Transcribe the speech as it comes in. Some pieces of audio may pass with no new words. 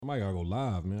Somebody gotta go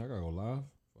live, man. I gotta go live.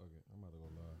 Fuck it. I'm about to go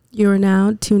live. You are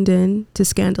now tuned in to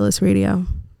Scandalous Radio.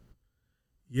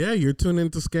 Yeah, you're tuned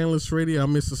into Scandalous Radio.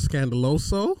 I'm Mr.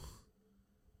 Scandaloso.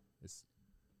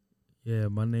 Yeah,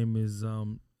 my name is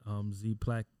Z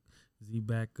Black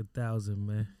 1000,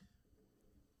 man.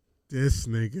 This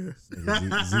nigga. Z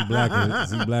Black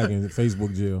in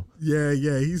Facebook jail. Yeah,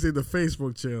 he's in the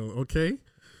Facebook jail. Okay.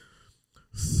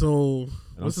 So,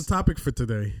 what's the topic for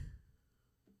today?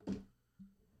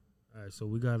 All right, so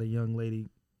we got a young lady.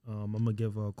 I'm gonna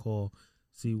give her a call.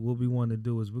 See, what we want to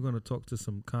do is we're gonna talk to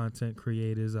some content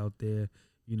creators out there.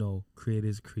 You know,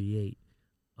 creators create.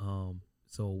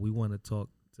 So we want to talk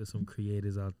to some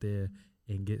creators out there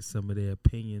and get some of their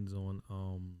opinions on,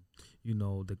 you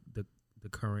know, the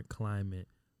current climate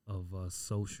of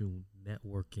social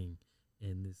networking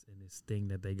and this thing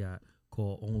that they got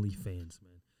called OnlyFans,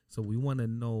 man. So we want to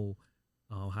know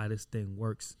how this thing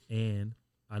works. And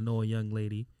I know a young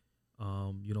lady.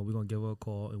 You know, we're gonna give her a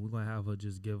call and we're gonna have her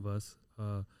just give us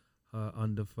her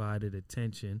undivided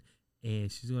attention,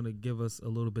 and she's gonna give us a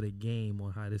little bit of game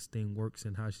on how this thing works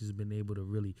and how she's been able to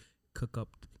really cook up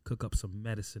some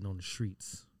medicine on the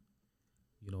streets.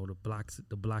 You know, the block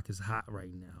is hot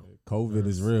right now. COVID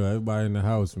is real. Everybody in the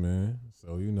house, man.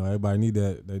 So you know, everybody need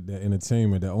that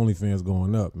entertainment. That OnlyFans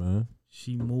going up, man.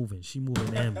 She moving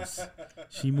M's.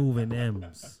 She moving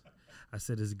M's. I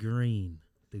said it's green.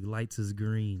 The lights is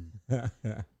green.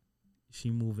 She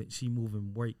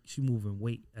moving weight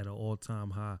at an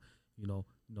all-time high. You know,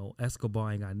 no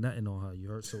Escobar ain't got nothing on her. You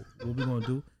heard? So what we gonna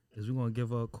do is we're gonna give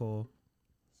her a call.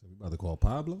 So we about to call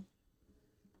Pablo?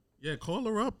 Yeah, call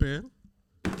her up, man.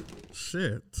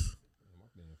 Shit. My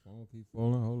damn phone keep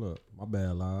falling. Hold up. My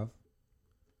bad, live.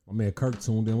 My man Kirk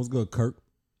tuned in. What's good, Kirk?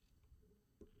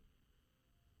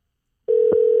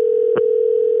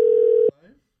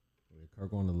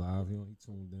 Kirk on the live. He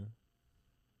tuned in.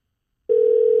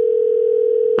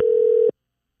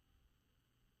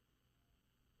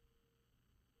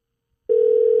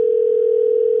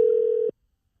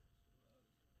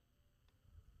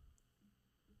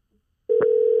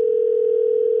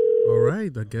 All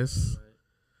right, I guess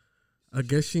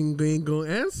she ain't gonna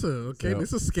answer. Okay,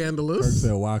 this is scandalous. Kirk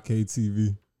said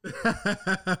YKTV.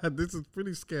 This is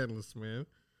pretty scandalous, man.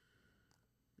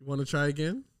 You want to try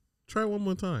again? Try one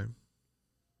more time.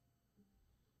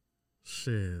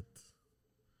 Shit.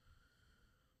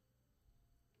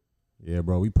 Yeah,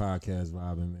 bro, we podcast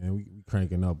vibing, man. We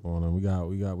cranking up on them. We got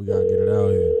to get it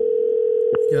out here.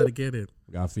 You gotta get it.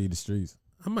 We gotta feed the streets.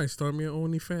 I might start me an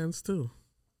OnlyFans too.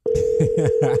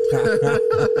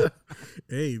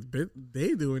 Hey,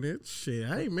 they doing it. Shit,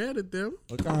 I ain't mad at them.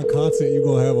 What kind of content you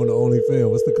gonna have on the OnlyFans?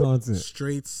 What's the content?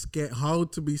 Straight how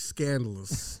to be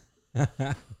scandalous.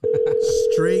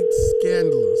 Straight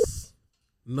scandalous.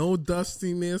 No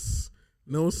dustiness.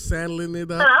 No saddling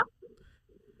it up.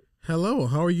 Hello,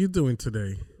 how are you doing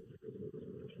today? Good,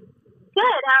 how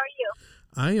are you?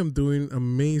 I am doing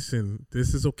amazing.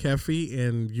 This is Okefi,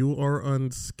 and you are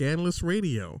on Scandalous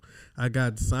Radio. I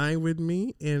got Zion with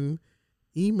me and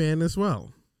E-Man as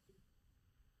well.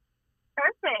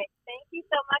 Perfect. Thank you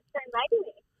so much for inviting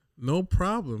me. No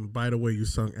problem. By the way, you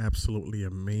sung absolutely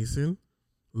amazing.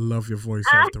 Love your voice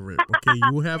off the rip. Okay,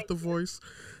 you have the voice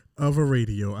of a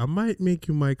radio. I might make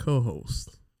you my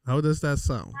co-host. How does that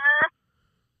sound?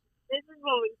 This is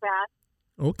moving fast.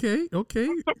 Okay.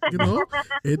 You know,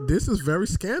 this is very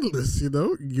scandalous. You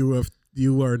know, you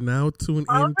are now tuned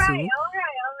All into right.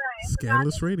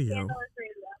 Scandalous Radio.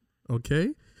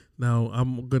 Okay. Now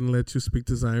I'm gonna let you speak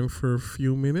to Zion for a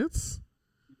few minutes.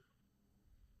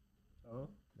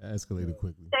 That escalated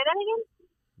quickly. Say that again.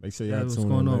 Make sure y'all What's tune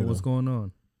going in on? later What's going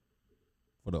on?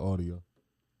 for the audio.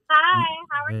 Hi,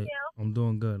 how are Hey, you? I'm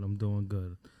doing good.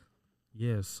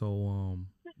 Yeah, so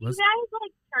Could you guys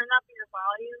turn up your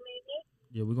volume maybe?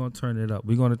 yeah, we're gonna turn it up.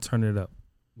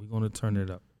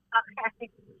 Okay.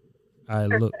 All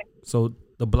right, look. So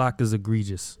the block is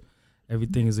egregious.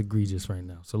 Everything is egregious right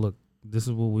now. So look, this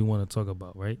is what we want to talk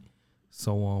about, right?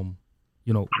 So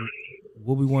you know,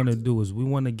 what we want to do is we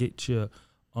want to get you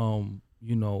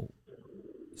you know,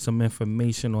 some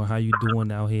information on how you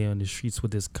doing out here in the streets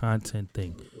with this content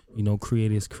thing. You know,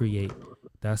 creators create.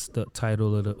 That's the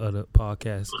title of the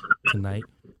podcast tonight.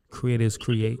 Creators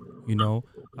create. You know,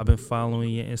 I've been following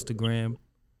your Instagram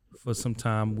for some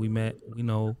time. We met, you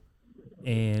know,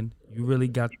 and you really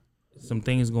got some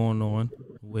things going on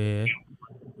where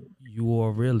you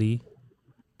are really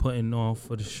putting on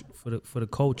for the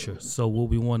culture. So what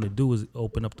we want to do is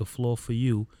open up the floor for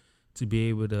you to be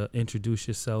able to introduce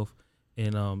yourself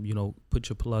and you know, put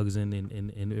your plugs in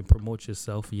and promote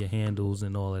yourself, your handles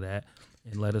and all of that.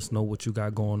 and let us know what you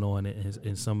got going on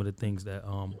and some of the things that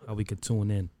how we could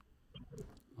tune in.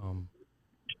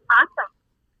 Awesome.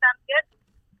 Sounds good.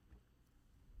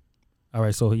 All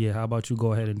right, so yeah, how about you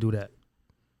go ahead and do that?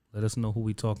 Let us know who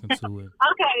we talking to. Okay, so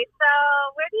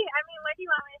where do you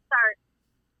want me to start?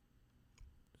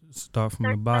 Start from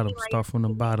the bottom. Start from the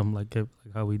bottom, like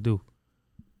how we do.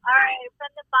 All right,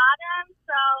 from the bottom.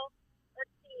 So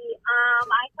let's see.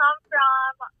 I come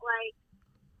from like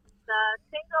the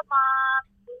single mom,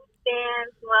 food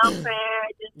stamps,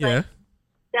 welfare, just like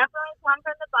definitely come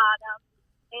from the bottom.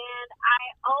 And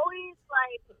I always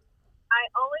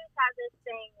had this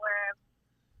thing where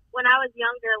when I was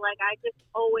younger, like I just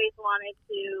always wanted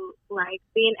to like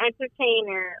be an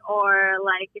entertainer or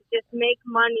like just make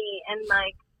money and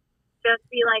like just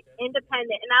be like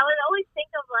independent. And I would always think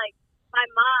of like my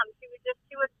mom.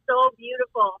 She was so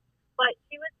beautiful, but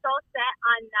she was so set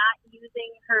on not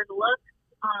using her looks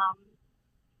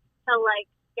to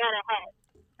like get ahead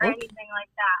or anything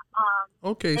like that.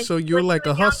 Okay, so you're like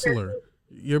a hustler.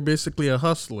 You're basically a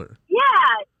hustler.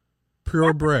 Yeah.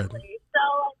 Purebred. So,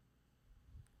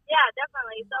 yeah,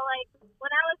 definitely. So, like, when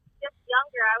I was just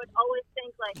younger, I would always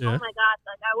think, like, oh, my God,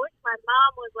 like, I wish my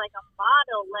mom was, like, a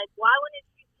model. Like, why wouldn't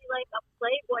she be, like, a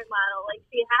Playboy model? Like,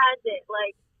 she has it.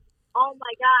 Like, oh,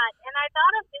 my God. And I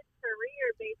thought of this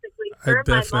career, basically, for I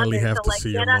definitely my mother have to like,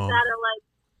 see get your us mom. out of, like,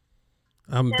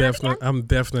 I'm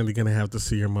definitely going to have to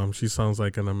see your mom. She sounds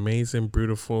like an amazing,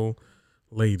 beautiful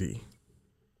lady.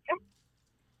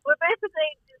 Well, basically,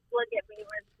 just look at me.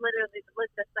 We're literally look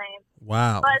the same.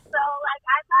 Wow. But so, like,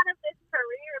 I thought of this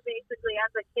career basically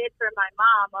as a kid for my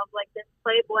mom of like this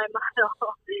Playboy model.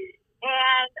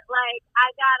 And like, I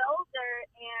got older,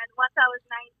 and once I was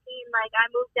 19, like, I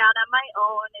moved out on my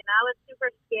own, and I was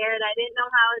super scared. I didn't know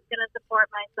how I was going to support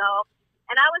myself.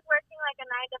 And I was working like a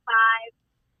 9 to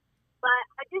 5, but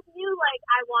I just knew like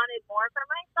I wanted more for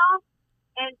myself.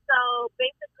 And so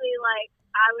basically, like,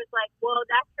 I was like, well,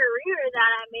 that career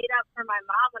that I made up for my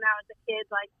mom when I was a kid,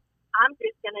 like, I'm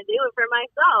just going to do it for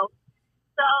myself.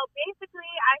 So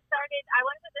basically, I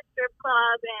went to the strip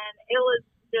club, and it was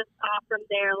just off from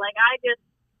there. Like, I just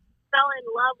fell in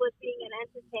love with being an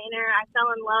entertainer. I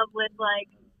fell in love with, like,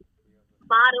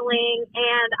 modeling.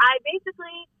 And I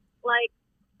basically, like,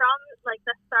 from, like,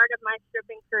 the start of my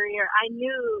stripping career, I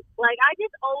knew, like, I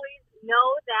just always know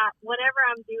that whatever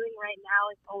I'm doing right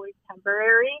now is always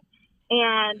temporary.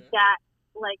 And that,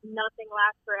 like, nothing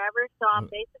lasts forever. So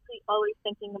I'm basically always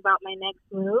thinking about my next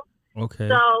move. Okay.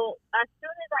 So as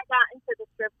soon as I got into the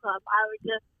strip club, I was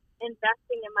just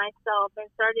investing in myself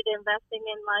and started investing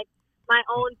in, like, my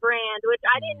own brand, which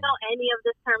I didn't know any of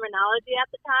this terminology at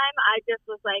the time. I just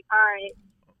was like, all right,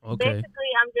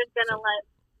 basically I'm just going to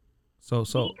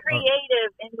be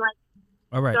creative and, like,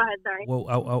 all right. Go ahead, sorry. Well,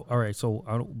 all right. So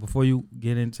before you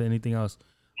get into anything else,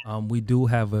 we do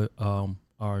have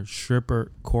our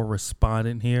stripper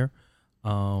correspondent here.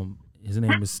 His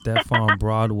name is Stefan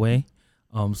Broadway.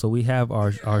 So we have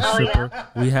our stripper. Yeah.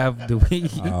 We have the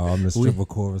stripper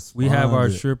correspondent. We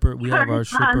have our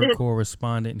stripper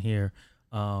correspondent here.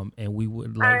 And we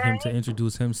would like him to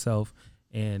introduce himself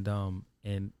and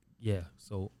yeah.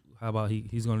 So how about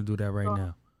he's going to do that right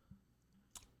now.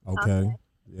 Okay.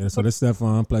 Yeah, so this is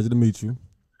Stefan. Pleasure to meet you.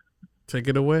 Take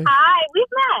it away. Hi, we've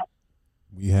met.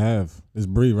 We have. It's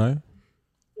Bree, right?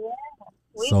 Yeah,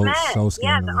 we've met. So scandalous.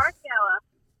 Yeah, the art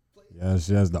gala.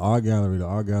 Yes, the art gallery. The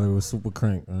art gallery was super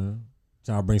crank, man.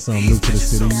 Trying to bring something new to the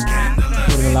city.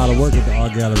 Putting a lot of work at the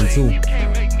art gallery, too.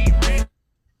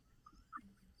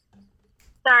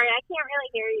 Sorry, I can't really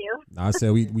hear you. I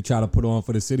said we try to put on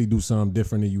for the city, do something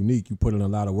different and unique. You put in a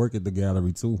lot of work at the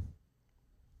gallery, too.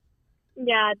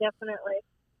 Yeah, definitely.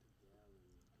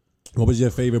 What was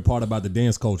your favorite part about the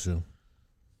dance culture?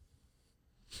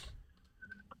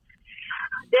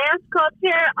 Dance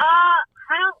culture?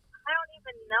 I don't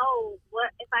even know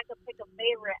what if I could pick a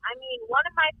favorite. I mean, one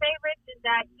of my favorites is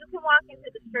that you can walk into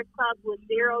the strip club with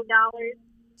 $0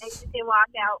 and you can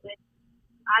walk out with,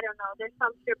 I don't know, there's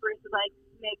some strippers who like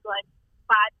make like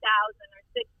 5,000 or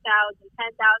 6,000,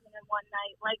 10,000 in one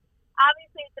night. Like,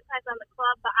 obviously it depends on the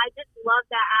club, but I just love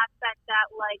that aspect that,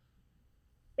 like,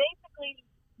 basically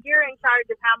you're in charge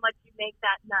of how much you make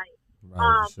that night.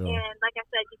 Right, sure. And like I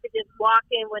said, you could just walk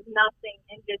in with nothing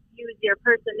and just use your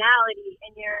personality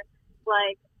and your,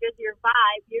 like, just your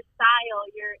vibe, your style,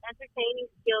 your entertaining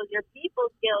skills, your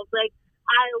people skills. Like,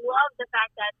 I love the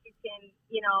fact that you can,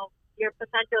 you know, your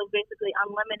potential is basically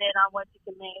unlimited on what you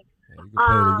can make.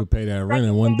 Yeah, you could pay that rent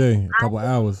in one day, a couple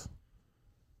hours.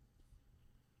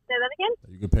 Say that again?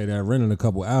 You could pay that rent in a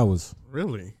couple hours.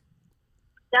 Really?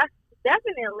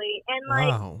 Definitely. And, like,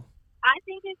 wow. I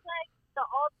think it's, like, the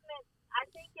ultimate, I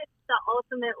think it's the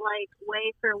ultimate like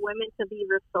way for women to be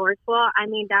resourceful. I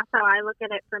mean, that's how I look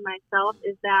at it for myself.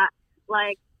 Is that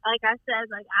like I said,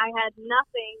 like I had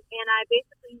nothing, and I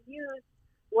basically used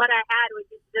what I had, which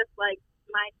is just like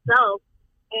myself,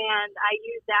 and I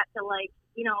used that to like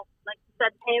you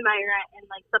said, pay my rent and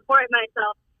like support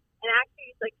myself. And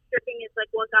actually, like stripping is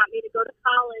like what got me to go to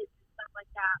college and stuff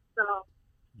like that. So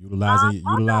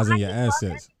utilizing your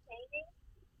assets.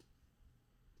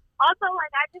 Also,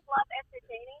 like I just love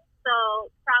entertaining. So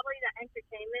probably the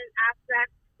entertainment aspect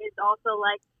is also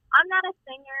like I'm not a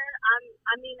singer.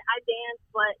 I dance,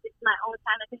 but it's my own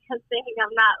kind of dancing.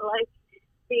 I'm not like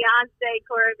Beyonce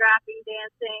choreographing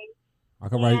dancing. I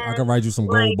can write you some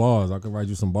gold bars. I can write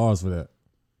you some bars for that.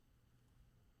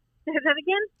 Say that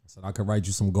again? I said I could write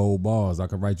you some gold bars. I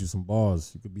could write you some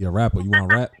bars. You could be a rapper. You want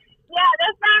to rap? Yeah,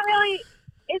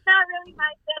 it's not really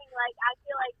my thing. Like I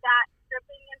feel like that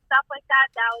stripping and stuff like that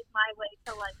was my way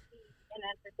to like be an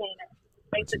entertainer.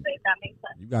 Basically, if that makes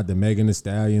sense. You got the Megan Thee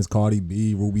Stallions, Cardi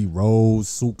B, Ruby Rose,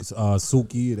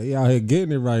 Suki. They out here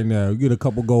getting it right now. You get a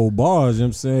couple gold bars, you know what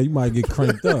I'm saying? You might get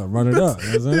cranked up, run it up.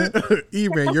 You know what I'm saying?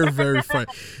 E-Man, you're very funny.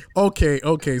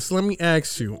 Okay. So let me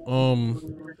ask you,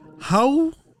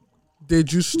 how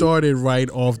did you start it right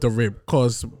off the rip?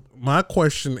 Because my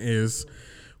question is,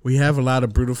 we have a lot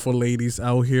of beautiful ladies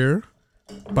out here.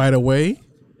 By the way,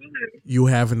 you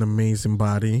have an amazing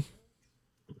body.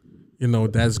 You know,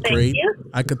 that's great.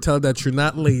 I could tell that you're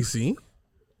not lazy,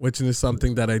 which is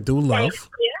something that I do love.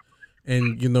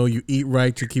 And, you know, you eat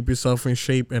right, you keep yourself in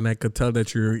shape, and I could tell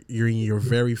that you're in your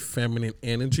very feminine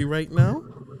energy right now,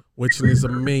 which is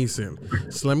amazing.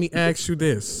 So let me ask you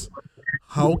this.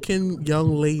 How can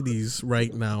young ladies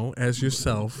right now, as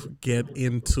yourself, get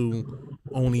into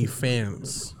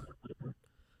OnlyFans?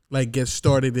 Like, get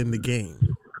started in the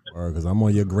game? Because I'm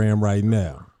on your gram right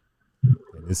now.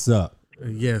 And it's up.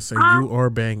 Yes, and you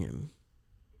are banging.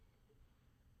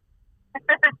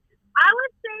 I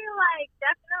would say, like,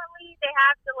 definitely they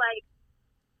have to, like,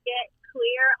 get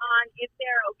clear on if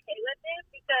they're okay with it,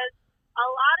 because a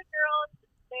lot of girls,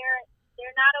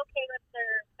 they're not okay with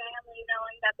their family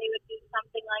knowing that they would do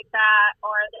something like that,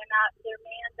 or their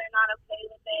they're not okay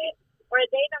with it, or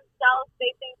they themselves, they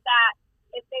think that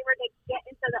if they were to get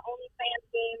into the OnlyFans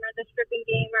game or the stripping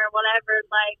game or whatever,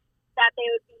 like, that they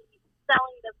would be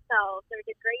selling themselves or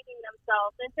degrading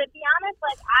themselves. And to be honest,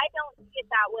 like, I don't see it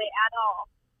that way at all.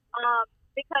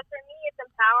 Because for me, it's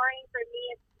empowering. For me,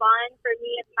 it's fun. For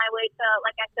me, it's my way to,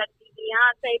 like I said, be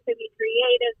Beyonce, to be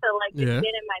creative, to, like, just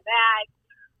get in my bag.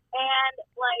 And,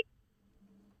 like,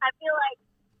 I feel like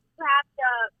you have to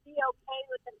be okay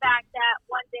with the fact that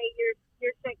one day your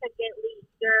shit could get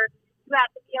leaked, or you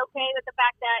have to be okay with the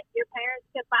fact that your parents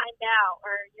could find out,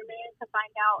 or your man could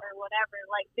find out, or whatever.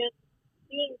 Like, just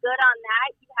being good on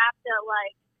that, you have to,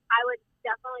 like, I would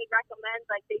definitely recommend,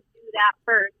 like, they do that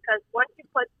first, because once you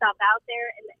put stuff out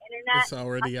there in the internet, it's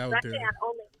already out there.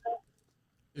 On OnlyFans,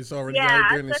 it's already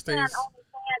out there in the States. On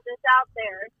OnlyFans, it's out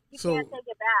there. You can't take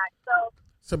it back.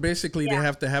 So basically, they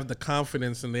have to have the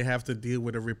confidence, and they have to deal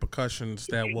with the repercussions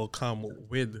that will come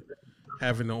with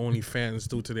having the OnlyFans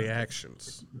due to their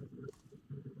actions.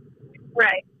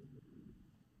 Right.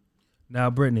 Now,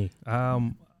 Brittany,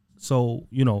 so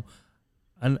you know,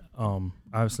 and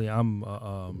obviously I'm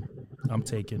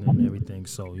taken and everything,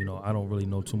 so you know I don't really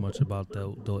know too much about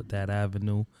that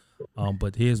avenue.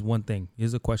 But here's one thing.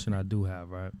 Here's a question I do have,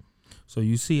 right? So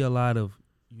you see a lot of,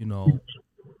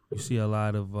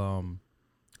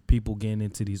 people getting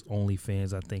into these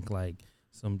OnlyFans. I think like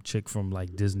some chick from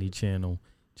like Disney Channel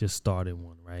just started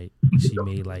one, right? She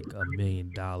made like $1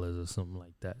 million or something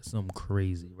like that, something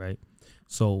crazy, right?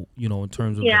 So, you know, in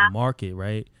terms of the market,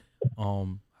 right?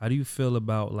 How do you feel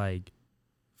about like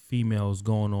females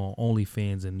going on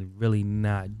OnlyFans and really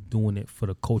not doing it for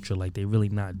the culture? Like they really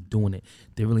not doing it.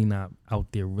 They're really not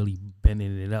out there really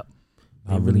bending it up.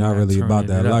 Not really about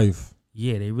that life.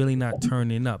 Yeah, they really not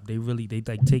turning up. They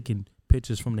like taking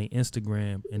pictures from their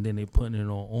Instagram and then they putting it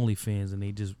on OnlyFans, and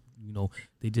they just, you know,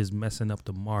 they just messing up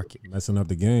the market. Messing up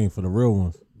the game for the real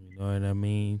ones. You know what I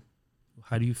mean?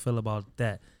 How do you feel about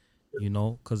that? You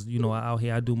know, because, you know, out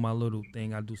here I do my little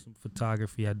thing. I do some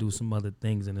photography. I do some other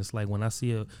things. And it's like when I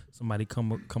see somebody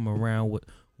come around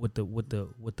with the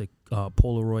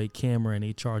Polaroid camera and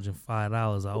they charging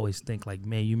 $5, I always think like,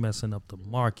 man, you messing up the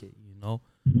market, you know?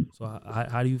 So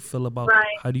how do you feel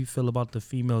about the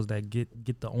females that get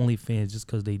the OnlyFans just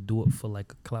because they do it for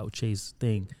like a clout chase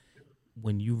thing,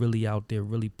 when you really out there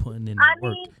really putting in the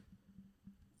work?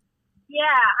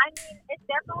 It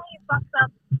definitely fucks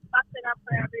it up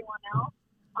for everyone else.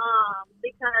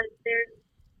 Because there's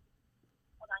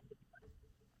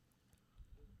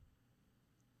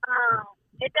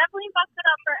it definitely fucks it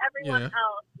up for everyone Yeah.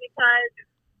 else because,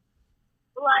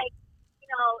 like, you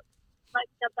know, like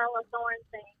the Bella Thorne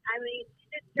thing. I mean, she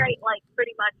just straight, like,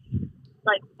 pretty much,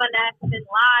 like, finesse and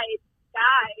lied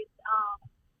guys.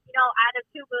 You know, out of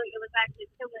it was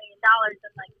actually $2 million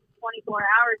in, like, 24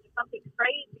 hours or something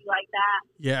crazy like that.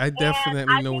 Yeah, I And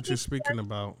definitely I know think what you're it's speaking just,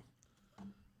 about.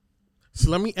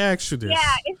 So let me ask you this.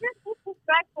 yeah, it's just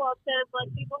disrespectful to,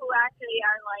 like, people who actually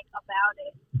are, like, about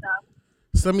it and stuff.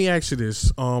 So let me ask you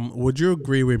this. Would you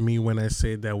agree with me when I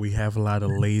say that we have a lot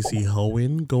of lazy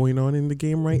hoeing going on in the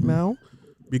game right now?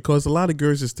 Because a lot of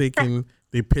girls is taking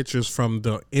their pictures from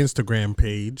the Instagram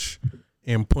page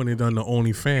and putting it on the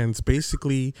OnlyFans,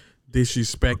 basically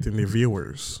disrespecting the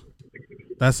viewers.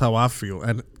 That's how I feel.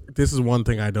 And this is one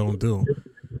thing I don't do.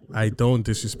 I don't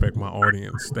disrespect my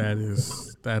audience. That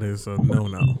is a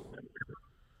no-no.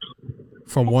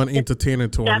 From one entertainer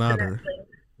to another.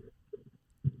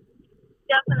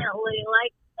 Definitely.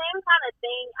 Like, same kind of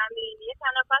thing. I mean, you're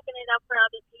kind of fucking it up for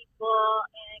other people,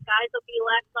 and guys will be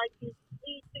less likely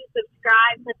to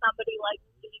subscribe to somebody like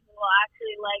me who will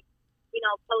actually, like, you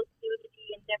know, post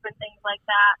nudity and different things like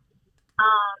that,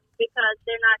 because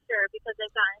they're not sure, because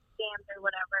they've gotten scammed or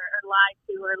whatever, or lied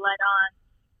to, or led on.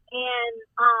 And,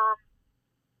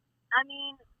 I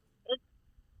mean,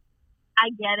 I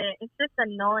get it. It's just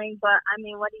annoying, but I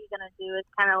mean, what are you gonna do? It's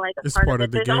kind of like a It's part of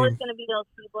it. the There's game. always gonna be those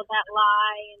people that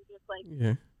lie and just like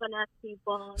Yeah. finesse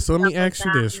people. And So let me stuff like ask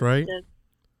you that, this, and right? just-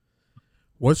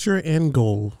 What's your end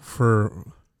goal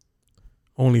for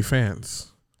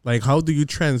OnlyFans? Like, how do you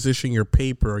transition your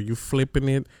paper? Are you flipping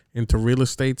it into real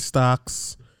estate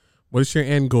stocks? What's your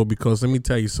end goal? Because let me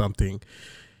tell you something.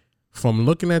 From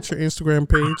looking at your Instagram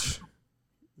page,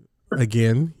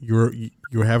 again, you're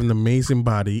having an amazing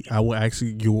body. I will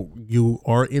actually you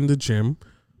are in the gym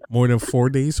more than 4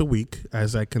 days a week,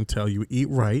 as I can tell. You eat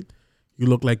right. You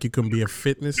look like you can be a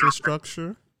fitness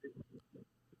instructor.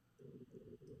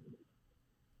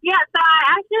 Yeah, so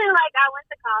I actually I went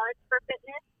to college for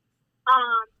fitness,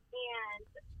 and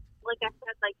like I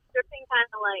said, like stripping kind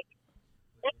of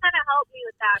it kind of helped me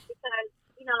with that because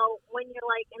you know when you're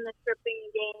like in the stripping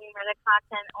game or the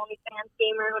content OnlyFans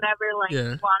game or whatever, like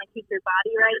Yeah. you want to keep your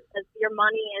body right because your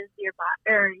money is your body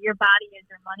or your body is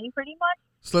your money pretty much.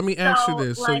 So let me ask So you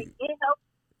this. like it helps.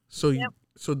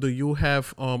 So do you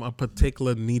have a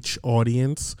particular niche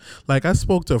audience? Like I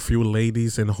spoke to a few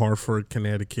ladies in Hartford,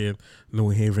 Connecticut, New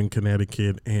Haven,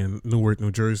 Connecticut, and Newark,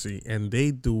 New Jersey, and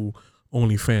they do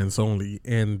OnlyFans only,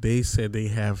 and they said they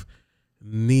have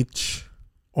niche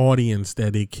audience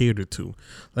that they cater to.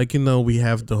 Like, you know, we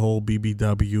have the whole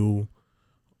BBW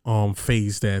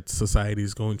phase that society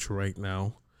is going through right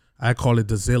now. I call it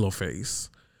the Zillow phase.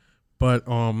 But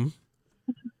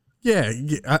yeah,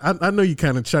 I know you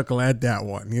kind of chuckle at that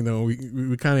one. You know,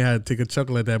 we kind of had to take a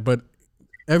chuckle at that, but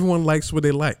everyone likes what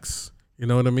they likes. You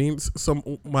know what I mean?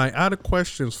 So my other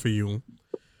questions for you: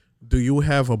 do you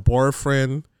have a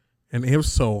boyfriend, and if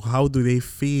so, how do they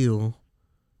feel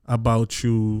about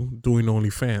you doing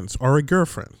OnlyFans, or a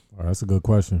girlfriend? Oh, that's a good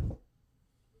question.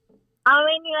 I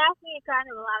mean, you asked me kind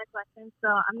of a lot of questions, so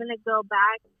I'm gonna go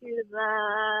back to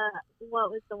what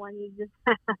was the one you just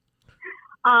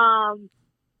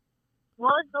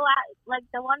what was the last,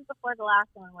 the one before the last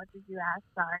one? What did you ask?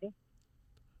 Sorry.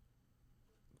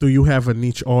 Do you have a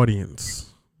niche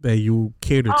audience that you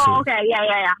cater to? Oh, okay, yeah.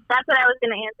 That's what I was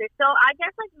gonna answer. So I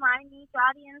guess my niche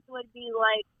audience would be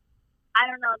I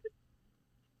don't know.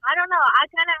 I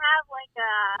kind of have a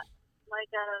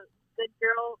good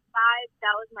girl vibe.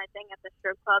 That was my thing at the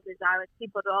strip club.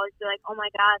 People would always be like, "Oh my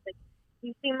God,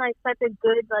 you seem like such a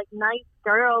good, nice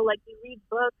girl. Like you read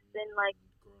books and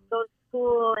go to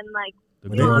school and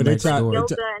They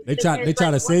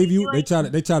try to save you. They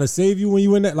try to save you when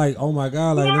you in that. Like, oh my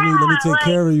God, let me take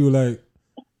care of you. Like,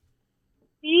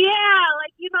 yeah,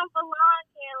 you don't belong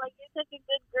here. Like you're such a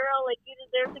good girl. Like you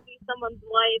deserve to be someone's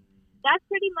wife. That's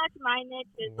pretty much my niche.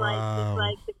 Is Wow.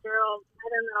 the girl. I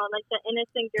don't know, the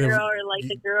innocent girl or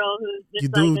the girl who's just You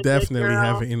do a definitely good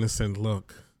girl. have an innocent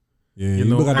look. yeah, You you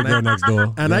know, got the and girl next door.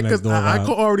 And Girl I next could door I vibe.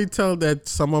 could already tell that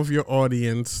some of your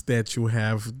audience that you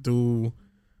have do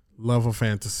love a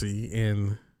fantasy,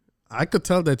 and I could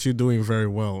tell that you're doing very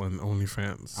well in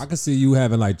OnlyFans. I could see you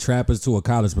having trappers to a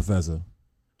college professor.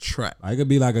 Trap. It could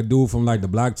be a dude from the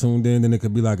block tuned in, then it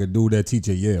could be a dude that teach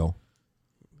at Yale.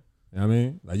 You know what I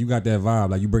mean? You got that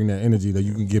vibe, you bring that energy that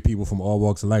you can get people from all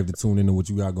walks of life to tune into what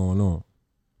you got going on.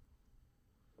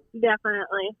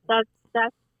 Definitely. That's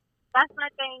my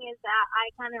thing is that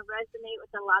I kind of resonate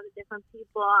with a lot of different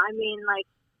people. I mean,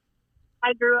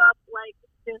 I grew up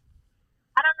just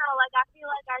I don't know, like I feel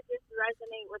like I just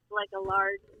resonate with like a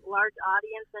large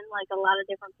audience and like a lot of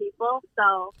different people.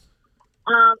 So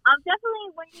I'm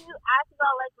definitely, when you ask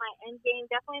about like my end game,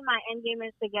 definitely my end game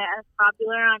is to get as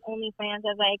popular on OnlyFans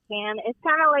as I can. It's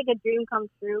kind of like a dream come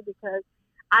true because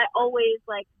I always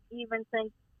like, even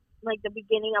since like the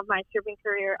beginning of my stripping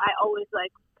career, I always like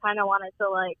kind of wanted to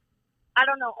like, I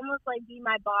don't know, almost like be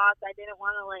my boss. I didn't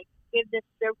want to like give this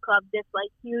strip club this like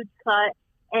huge cut,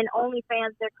 and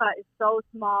OnlyFans, their cut is so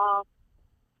small.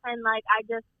 And like I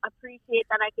just appreciate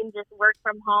that I can just work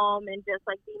from home and just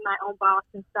like be my own boss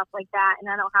and stuff like that, and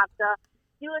I don't have to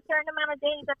do a certain amount of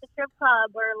days at the strip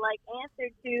club or like answer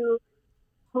to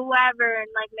whoever and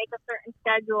like make a certain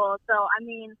schedule. So I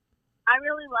mean, I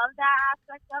really love that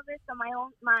aspect of it. So my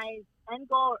end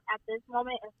goal at this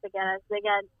moment is to get as big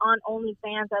on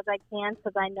OnlyFans as I can,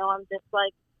 because I know I'm just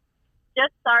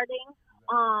starting.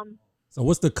 So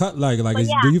what's the cut like? Like,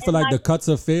 do you feel like the cuts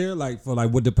are fair? Like for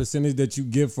like with the percentage that you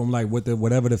give from like what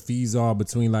whatever the fees are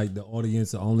between like the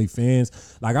audience and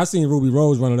OnlyFans? Like I seen Ruby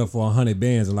Rose running up for 100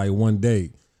 bands in like one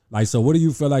day. Like, so what do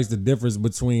you feel like is the difference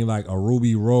between like a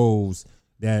Ruby Rose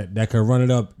that can run it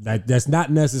up that's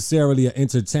not necessarily an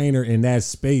entertainer in that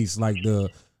space, like the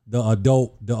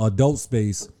adult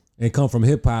space, and come from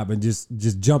hip hop and just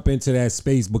jump into that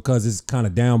space because it's kind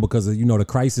of down because of, you know, the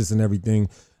crisis and everything.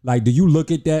 Like, do you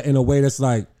look at that in a way that's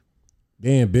like,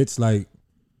 damn, bitch, like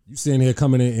you sitting here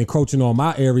coming in, encroaching on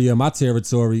my area, my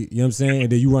territory, you know what I'm saying?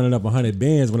 And then you running up 100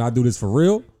 bands when I do this for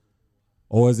real?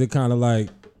 Or is it kind of like,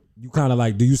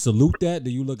 do you salute that? Do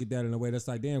you look at that in a way that's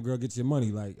like, damn, girl, get your money?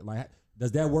 Like,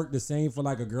 does that work the same for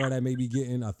like a girl that may be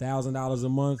getting $1,000 a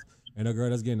month and a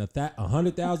girl that's getting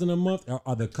 $100,000 a month?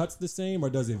 Are the cuts the same or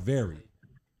does it vary?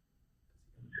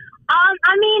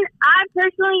 I mean, I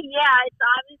personally, yeah, it's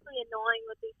obviously annoying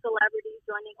with these celebrities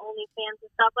joining OnlyFans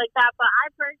and stuff like that, but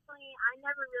I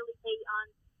never really hate on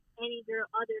any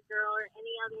other girl or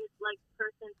any other, like,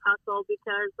 person's hustle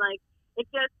because, like, it's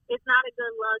not a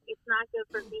good look. It's not good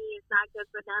for me. It's not good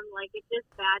for them. Like, it's just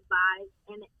bad vibes.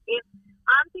 And if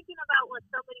I'm thinking about what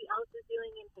somebody else is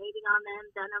doing and hating on them,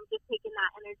 then I'm just taking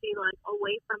that energy, like,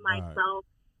 away from myself.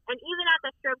 And even at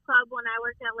the strip club, when I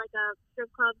worked at, like, a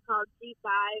strip club called G5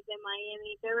 in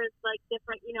Miami, there was, like,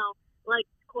 different, you know, like,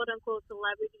 quote-unquote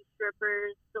celebrity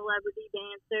strippers, celebrity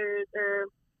dancers,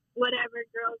 or whatever,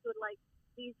 girls with, like,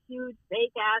 these huge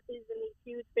fake asses and these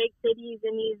huge fake titties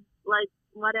and these, like,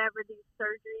 whatever, these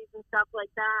surgeries and stuff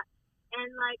like that. And,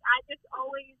 like, I just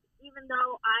always, even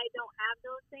though I don't have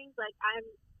those things, like, I'm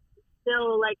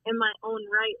still, like, in my own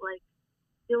right, like,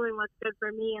 doing what's good for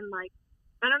me and, like,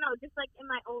 I don't know, just like in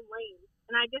my own lane.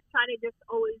 And I just try to just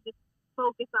always just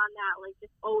focus on that, like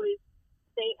just always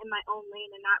stay in my own lane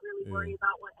and not really worry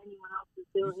about what anyone else is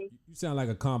doing. You sound like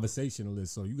a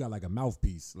conversationalist, so you got like a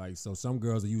mouthpiece. Like, so some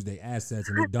girls will use their assets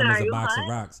and they're dumb as a box of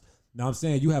rocks. Now I'm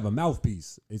saying you have a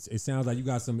mouthpiece. It sounds like you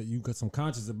got some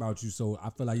conscience about you, so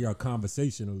I feel like you're a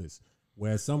conversationalist.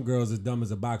 Whereas some girls are dumb as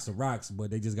a box of rocks,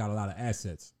 but they just got a lot of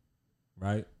assets,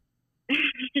 right?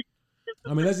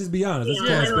 I mean, let's just be honest. Let's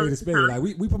call spade a spade. Like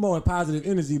we promoting positive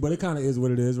energy, but it kind of is what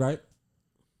it is, right?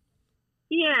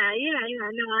 Yeah. No,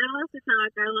 I love to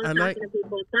talk. I love talking to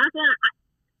people.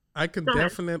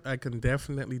 That's what I can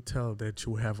definitely tell that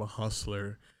you have a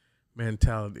hustler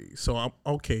mentality. So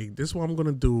this is what I'm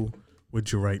gonna do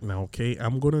with you right now. Okay,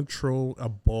 I'm gonna throw a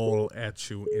ball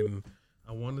at you, and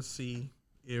I want to see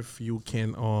if you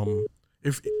can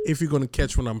if you're gonna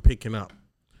catch what I'm picking up.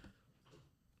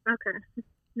 Okay.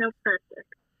 No pressure.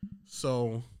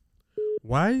 So,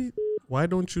 why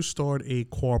don't you start a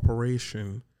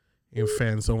corporation in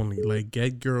Fans Only? Like,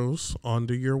 get girls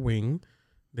under your wing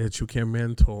that you can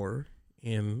mentor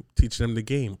and teach them the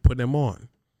game. Put them on.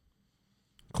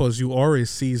 Because you are a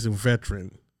seasoned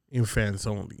veteran in Fans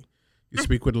Only. You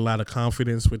speak with a lot of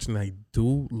confidence, which I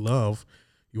do love.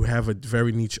 You have a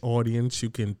very niche audience. You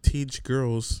can teach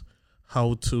girls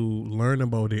how to learn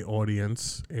about their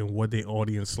audience and what their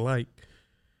audience like.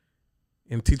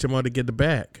 And teach them how to get the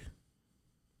bag.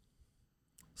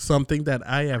 Something that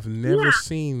I have never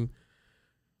seen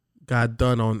got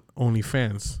done on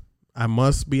OnlyFans. I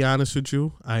must be honest with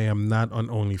you. I am not on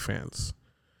OnlyFans.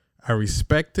 I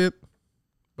respect it,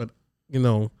 but, you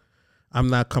know, I'm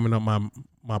not coming up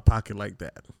my pocket like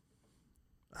that.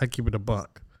 I keep it a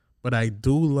buck. But I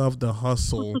do love the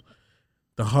hustle,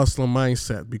 the hustler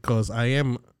mindset, because I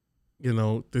am, you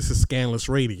know, this is Scandalous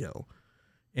Radio.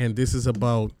 And this is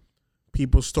about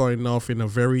people starting off in a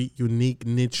very unique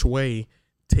niche way,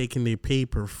 taking their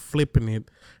paper, flipping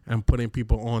it, and putting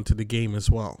people onto the game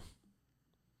as well.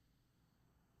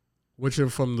 Which,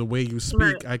 from the way you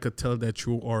speak, I could tell that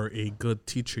you are a good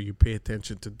teacher. You pay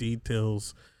attention to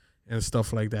details, and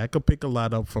stuff like that. I could pick a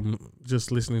lot up from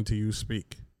just listening to you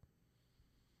speak.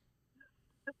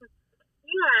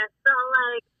 Yeah, so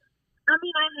like, I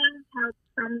mean, I have helped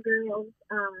some girls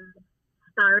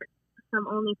start some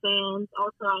OnlyFans.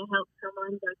 Also, I helped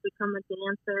someone that become a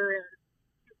dancer and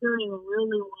doing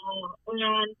really well.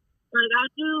 And like, I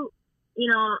do,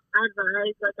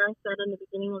 advise, like I said in the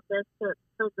beginning of this, for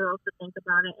girls to think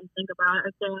about it and think about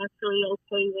if they're actually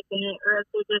okay with it, or if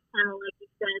they just kind of, like you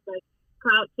said, like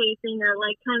clout chasing, or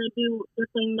like kind of do the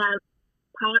thing that's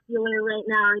popular right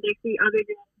now, or they see other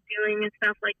girls doing and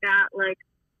stuff like that. Like,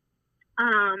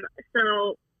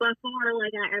 so before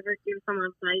like I ever give some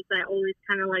advice, I always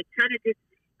kind of like try to just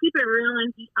keep it real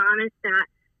and be honest that,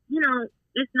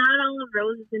 it's not all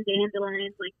roses and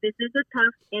dandelions. Like, this is a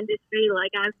tough industry.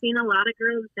 Like, I've seen a lot of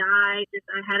girls die.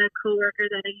 I had a coworker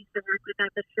that I used to work with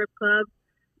at the strip club.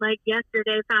 Like,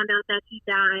 yesterday, found out that she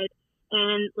died.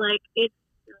 And, like, it's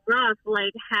rough,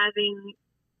 like, having,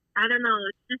 I don't know,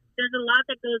 it's just, there's a lot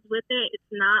that goes with it.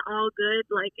 It's not all good.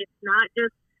 Like, it's not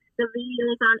just the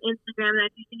videos on Instagram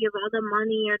that you see of all the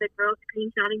money, or the girls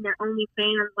screenshotting their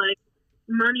OnlyFans, like,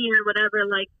 money or whatever.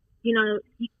 Like,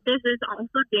 this is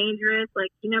also dangerous. Like,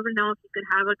 you never know if you could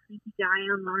have a creepy guy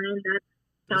online that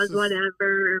does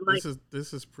whatever. Like,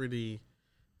 this is pretty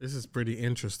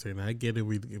interesting. I get it.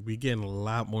 We getting a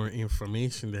lot more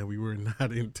information that we were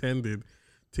not intended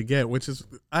to get. Which is,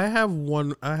 I have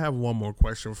one more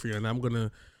question for you, and I'm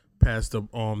gonna pass the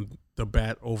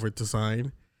bat over to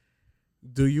Sign.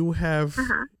 Do you have?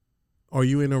 Are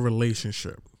you in a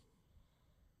relationship?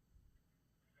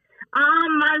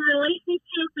 My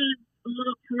relationship is a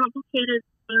little complicated.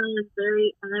 It's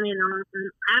very on and off. I'm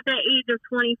at the age of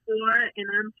 24, and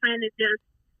I'm trying to just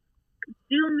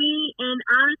do me. And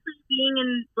honestly, being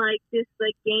in like this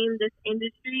this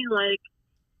industry, like,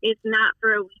 it's not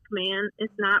for a weak man.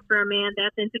 It's not for a man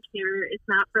that's insecure. It's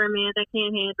not for a man that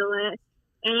can't handle it.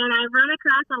 And I run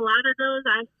across a lot of those.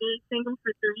 I stayed single for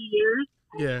 3 years.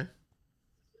 Yeah.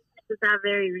 For that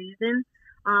very reason.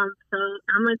 So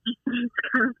I'm gonna be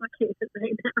complicated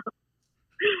right now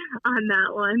on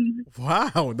that one.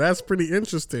 Wow, that's pretty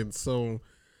interesting. So,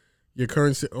 your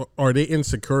current, are they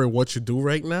insecure at what you do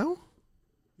right now?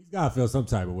 He's gotta feel some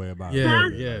type of way about it. Yeah.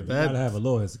 You gotta have a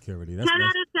little insecurity. 10 out of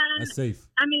 10. That's safe.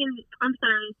 I mean, I'm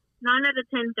sorry. 9 out of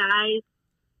 10 guys,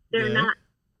 they're not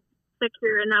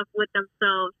secure enough with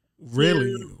themselves.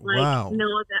 Really? To, wow.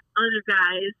 Know that other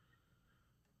guys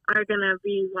are gonna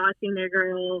be watching their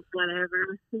girls,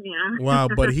 whatever. Yeah. Wow,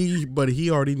 but he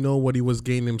already know what he was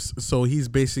gaining. So he's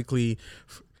basically,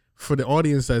 for the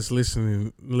audience that's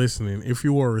listening. If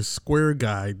you are a square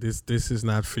guy, this is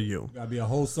not for you. Gotta be a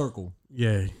whole circle.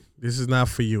 Yeah, this is not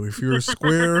for you. If you're a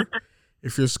square,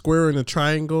 if you're square in a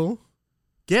triangle,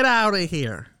 get out of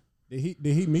here. Did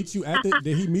he meet you at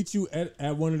did he meet you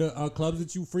at one of the clubs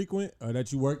that you frequent or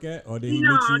that you work at, or did he meet you?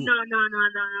 No.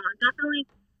 Definitely.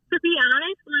 To be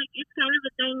honest, like, it's kind of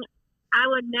a thing. I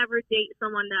would never date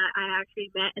someone that I actually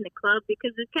met in a club,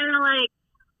 because it's kind of like,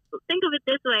 think of it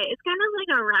this way. It's kind of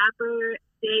like a rapper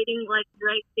dating, like,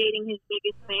 Drake dating his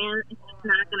biggest fan. It's just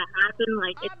not going to happen.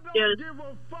 Like, it's just... I don't give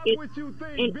a fuck what you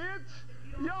think, bitch.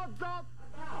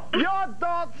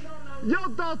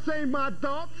 Your thoughts ain't my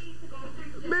thoughts.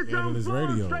 Bitch, I'm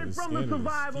radio. straight from the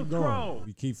survival scroll.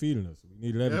 You keep feeding us. We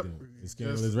need everything. It's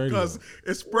Scandalous Radio. Because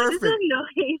it's perfect.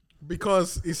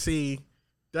 Because you see,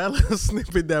 that little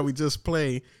snippet that we just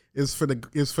play is for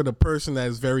the person that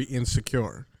is very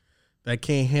insecure, that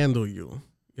can't handle you.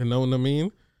 You know what I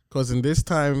mean? Because in this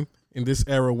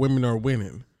era, women are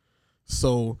winning.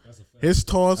 So his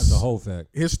thoughts. That's a whole fact.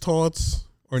 His thoughts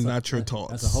are not your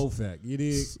thoughts. That's a whole fact. You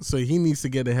dig? So he needs to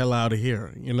get the hell out of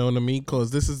here. You know what I mean?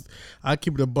 Because I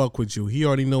keep it a buck with you. He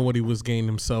already know what he was getting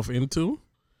himself into.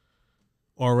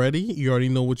 Already, you already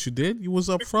know what you did. You was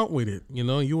up front with it.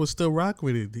 You will still rock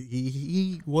with it.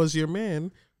 He was your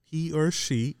man. He or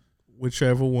she,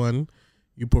 whichever one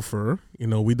you prefer.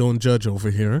 We don't judge over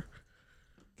here.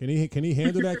 Can he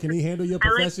handle that? Can he handle your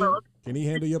profession? Can he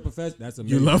handle your profession? That's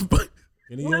amazing. You love, but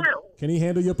can he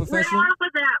handle your profession? We're off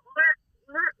of that.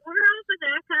 We're off of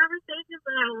that conversation,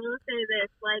 but I will say this: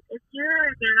 like, if you're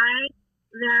a guy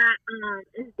that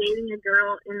is dating a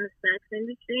girl in the sex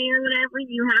industry or whatever,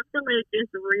 you have to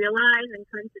just realize and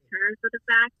come to terms with the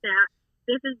fact that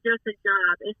this is just a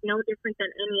job. It's no different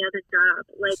than any other job.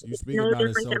 Like, it's no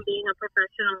different than being a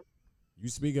professional. You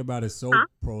speak about it so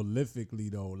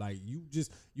prolifically, though. Like,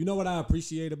 you know what I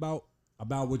appreciate about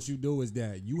what you do is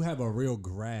that you have a real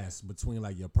grasp between,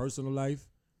 like, your personal life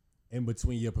and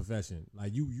between your profession.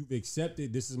 Like, you've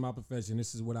accepted, this is my profession,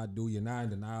 this is what I do. You're not in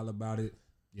denial about it.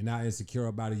 You're not insecure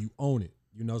about it. You own it.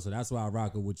 So that's why I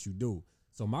rock with what you do.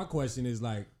 So my question is,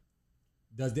 like,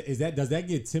 does that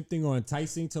get tempting or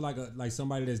enticing to like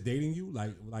somebody that's dating you?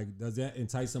 Like does that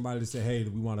entice somebody to say, hey,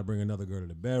 we want to bring another girl to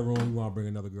the bedroom, we want to bring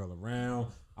another girl around,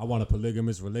 I want a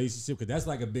polygamous relationship? Because that's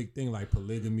like a big thing, like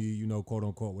polygamy, you know, quote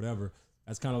unquote, whatever.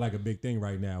 That's kind of like a big thing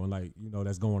right now, and like, you know,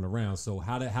 that's going around. So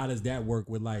how does that work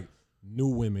with like new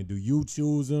women? Do you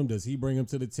choose them? Does he bring them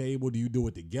to the table? Do you do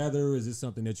it together? Is this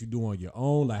something that you do on your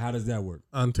own? Like, how does that work?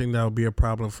 I don't think that would be a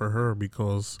problem for her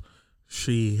because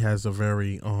she has a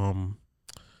very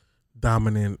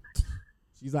dominant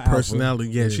she's an personality.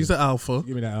 Alpha. Yeah, she's an alpha.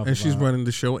 Give me that alpha and she's vibe. running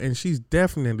the show, and she's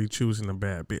definitely choosing a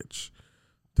bad bitch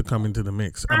to come into the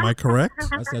mix. Am I correct?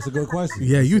 That's a good question.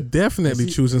 Yeah, you definitely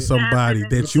choosing somebody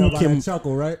that you can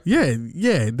chuckle, right?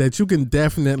 Yeah, that you can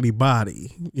definitely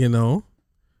body, you know.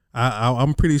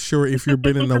 I'm pretty sure if you're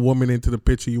bringing a woman into the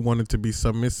picture, you want it to be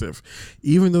submissive.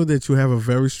 Even though that you have a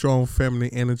very strong feminine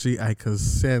energy, I can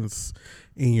sense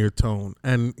in your tone.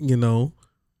 And, you know,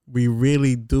 we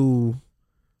really do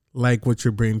like what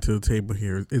you're bringing to the table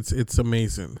here. It's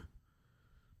amazing.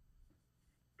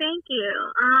 Thank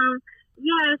you.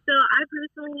 Yeah, so I've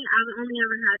only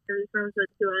ever had threesomes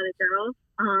with two other girls.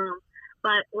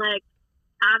 But like,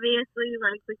 obviously,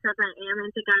 like, because I am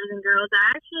into guys and girls,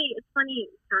 it's funny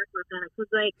you talk about that,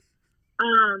 because like,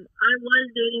 I was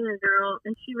dating a girl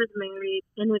and she was married,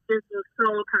 and it just was so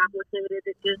complicated.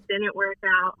 It just didn't work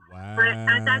out. Wow. But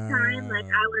at that time, like,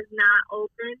 I was not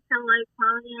open to like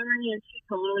polyamory, and she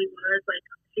totally was. Like,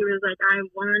 she was like, I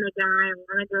want a guy, I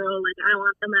want a girl, like, I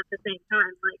want them at the same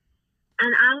time, like. And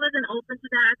I wasn't open to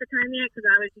that at the time yet, because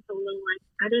I was just a little like,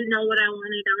 I didn't know what I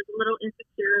wanted. I was a little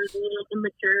insecure, I was a little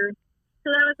immature.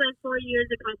 So that was like 4 years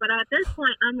ago. But at this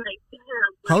point, I'm like, damn.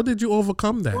 Like, how did you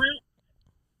overcome that? what?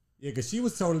 Yeah, because she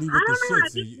was totally with the shit.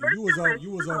 So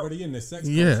you was already in the sex.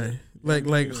 Yeah, culture.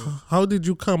 like how did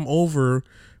you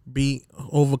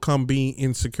overcome being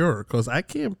insecure? Because I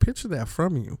can't picture that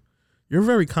from you. You're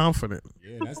very confident.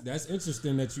 Yeah, that's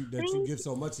interesting that you give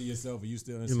so much of yourself and you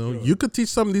still insecure. You know, you could teach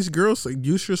some of these girls.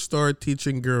 You should start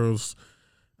teaching girls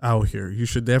out here. You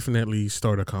should definitely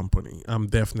start a company. I'm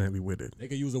definitely with it. They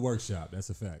could use a workshop. That's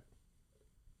a fact.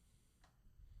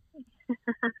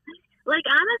 Like,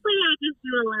 honestly, I just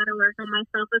do a lot of work on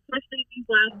myself, especially these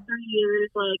last 3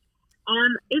 years. Like,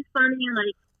 it's funny,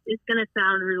 like, it's going to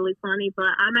sound really funny,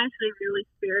 but I'm actually really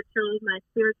spiritual. My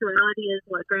spirituality is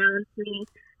what grounds me.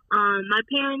 My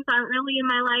parents aren't really in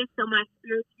my life, so my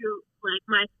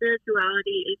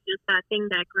spirituality is just that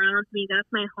thing that grounds me. That's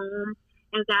my home,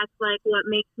 and that's like what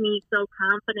makes me so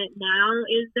confident now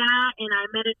is that. And I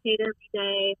meditate every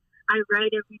day, I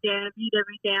write every day, I read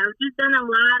every day. I've just done a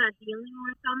lot of healing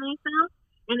work on myself,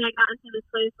 and I got into this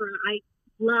place where I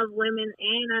love women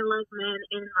and I love men,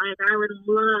 and like I would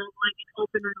love like an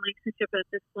open relationship at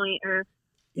this point, or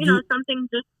you know, something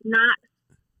just not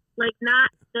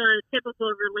the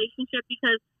typical relationship,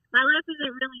 because my life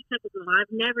isn't really typical. I've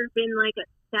never been like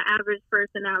the average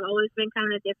person. I've always been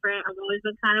kind of different. I've always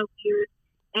been kind of weird,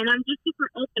 and I'm just super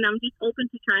open. I'm just open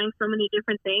to trying so many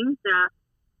different things that,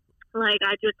 like,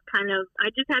 I just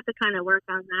had to kind of work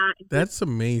on that. That's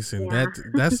amazing. Yeah.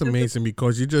 That's amazing,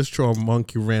 because you just throw a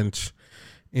monkey wrench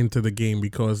into the game,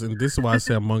 and this is why I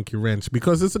say a monkey wrench,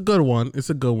 because it's a good one. It's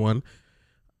a good one.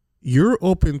 You're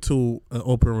open to an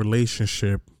open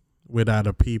relationship with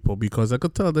other people, because I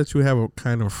could tell that you have a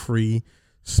kind of free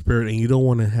spirit and you don't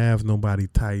want to have nobody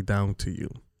tied down to you.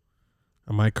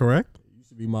 Am I correct? You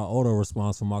should be my auto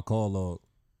response for my call log.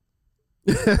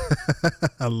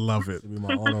 I love it. Should be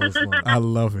my auto response. I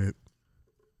love it.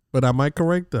 But am I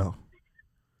correct though?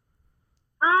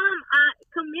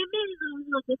 Commitment is a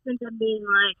little different than being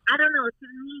like, I don't know, to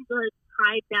me, like,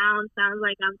 tied down sounds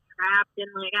like I'm trapped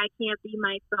and like I can't be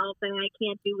myself and I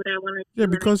can't do what I want to do. Yeah,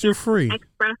 because you're free.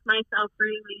 Express myself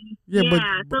freely. Yeah,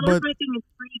 so that's my thing is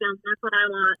freedom. That's what I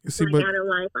want out of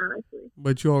life, honestly.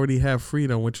 But you already have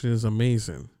freedom, which is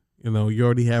amazing. You know, you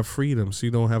already have freedom, so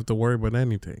you don't have to worry about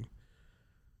anything.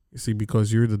 You see,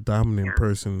 because you're the dominant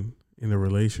person in a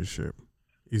relationship.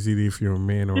 It's either if you're a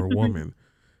man or a woman.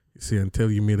 You see, until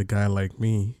you meet a guy like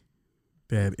me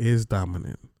that is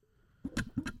dominant.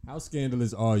 How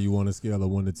scandalous are you on a scale of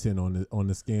 1 to 10 on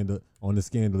the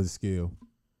scandalous scale?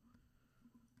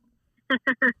 I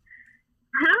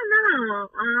don't know.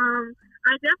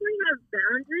 I definitely have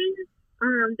boundaries.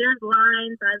 There's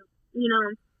lines I've,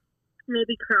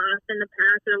 maybe crossed in the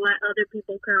past or let other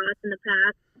people cross in the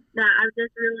past that I've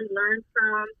just really learned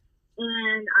from.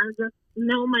 And I just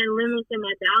know my limits and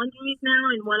my boundaries now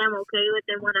and what I'm okay with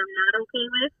and what I'm not okay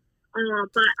with.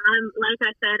 But I'm, like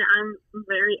I said, I'm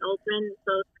very open.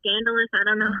 So scandalous, I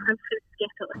don't know if I'm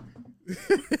scandalous.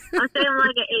 I'll say I'm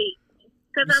like an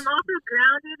Because I'm also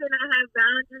grounded and I have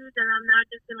boundaries, and I'm not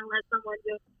just gonna let someone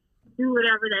just do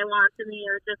whatever they want to me,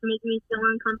 or just make me feel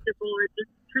uncomfortable, or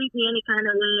just treat me any kind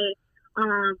of way.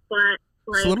 But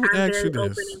like, So let me I'm ask you very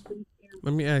this. open and sincere.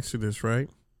 Let me ask you this, right?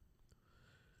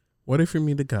 What if you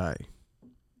meet a guy,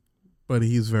 but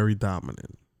he's very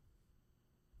dominant?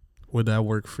 Would that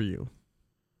work for you?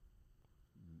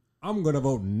 I'm gonna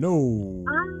vote no.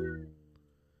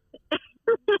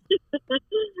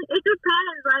 It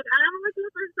depends. Like, I'm looking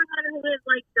for someone who has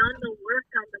like done the work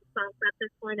on themselves at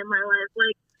this point in my life.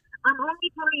 Like, I'm only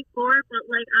 24, but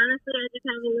like honestly, I just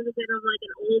have a little bit of like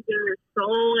an older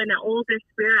soul and an older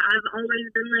spirit. I've always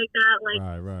been like that. Like,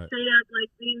 Right. straight up, like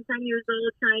being 10 years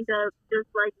old, trying to just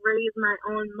like raise my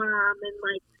own mom, and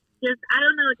like just I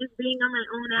don't know, just being on my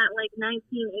own at like 19,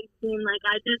 18. Like,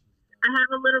 I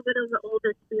have a little bit of an older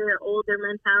spirit, older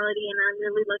mentality, and I'm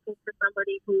really looking for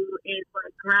somebody who is like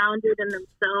grounded in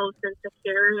themselves and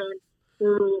secure, and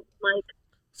who like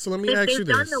So let me if ask you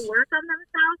they've done this. the work on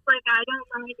themselves. Like, I don't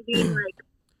mind being like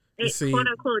see- quote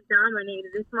unquote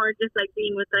dominated. It's more just like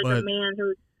being with like a But- man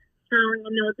who's strong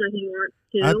and knows what he wants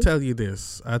to. I'll tell you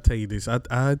this. I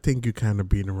think you kind of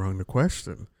being around the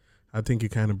question.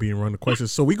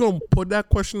 So we're going to put that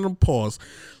question on pause.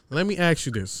 Let me ask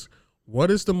you this. What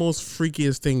is the most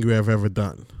freakiest thing you have ever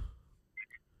done?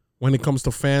 When it comes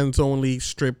to fans only,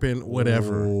 stripping,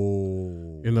 whatever.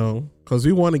 Oh. You know? Because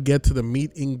we want to get to the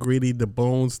meat and gritty, the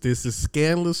bones. This is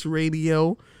Scandalous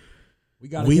Radio.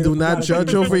 We do not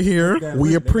judge over here.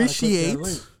 We appreciate.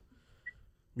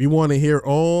 We want to hear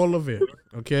all of it,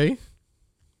 okay?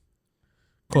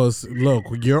 Because, look,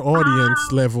 your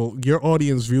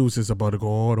audience views is about to go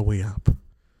all the way up.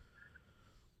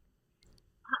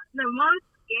 The most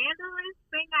scandalous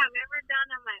thing I've ever done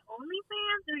on my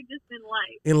OnlyFans, or just in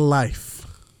life? In life,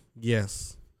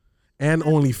 yes. And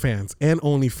OnlyFans.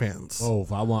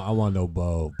 Both. I want to know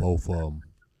both of them.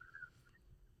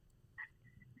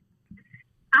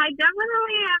 I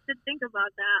definitely have to think about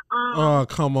that. Oh,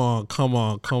 come on.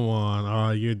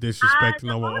 Oh, you're disrespecting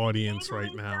the our most audience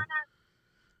right scandalous now.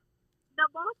 The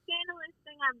most scandalous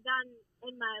thing I've done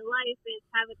in my life is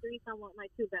have a threesome with my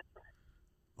two best friends.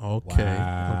 Okay.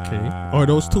 Wow. Are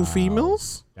those two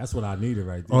females? That's what I needed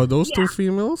right there. Are those two Yeah.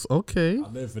 females? Okay. I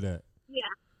live for that. Yeah.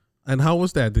 And how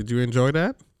was that? Did you enjoy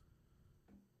that?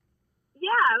 Yeah,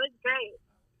 it was great.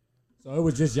 So it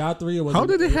was just y'all three? Or was How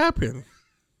did it happen?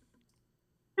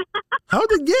 How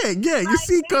did you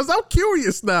see? Because I'm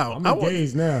curious now. I'm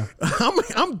engaged now.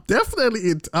 I'm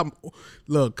definitely.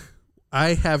 Look,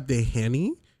 I have the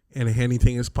Henny, and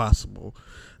anything is possible.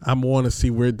 I want to see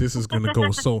where this is gonna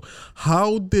go. So,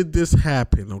 how did this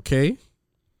happen? Okay.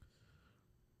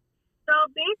 So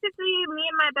basically, me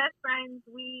and my best friends,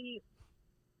 we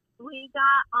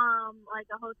got like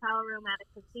a hotel room at a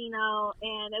casino,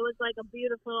 and it was like a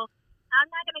beautiful. I'm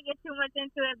not gonna get too much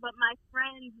into it, but my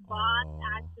friend's boss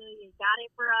actually got it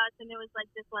for us, and it was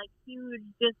like this like huge,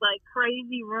 just like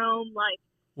crazy room. Like,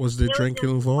 Was there it was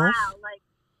drinking just, involved? Wow, like,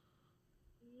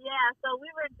 yeah. So we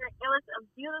were. It was a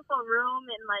beautiful room,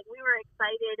 and like we were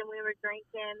excited, and we were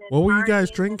drinking. And What were you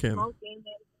guys partying and drinking? smoking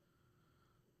and-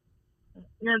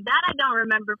 No, that I don't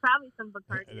remember. Probably some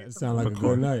Bacardi. That sounds like a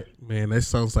good night. Man, that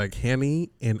sounds like Henny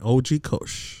and OG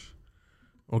Kush.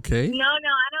 Okay. No, I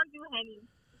don't do Henny.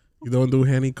 You don't do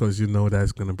Henny because you know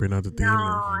that's gonna bring out the demon.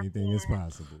 I Anything is can't.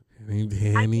 possible.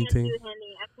 Anything. I can't do Henny.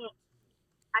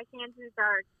 I can't do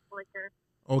dark liquor.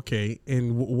 Okay,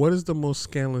 and what is the most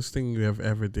scandalous thing you have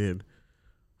ever did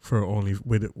for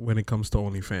when it comes to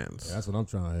OnlyFans? Yeah, that's what I'm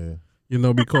trying to hear. You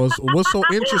know, because what's so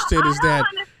interested is I that.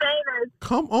 don't want to say this.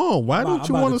 Come on, why don't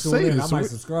you want to say I this? might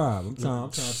subscribe. I'm trying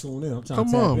to tune in. I'm trying Come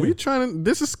to tap on, in. we trying to.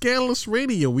 This is Scandalous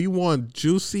Radio. We want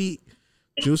juicy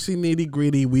nitty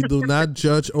gritty. We do not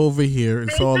judge over here.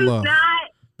 It's This all is love. not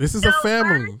This is the a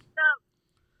family. worst of-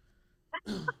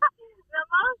 the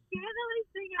most scandalous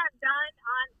thing I've done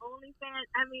on OnlyFans,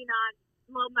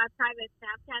 my private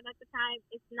Snapchat at the time,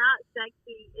 it's not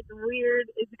sexy. It's weird.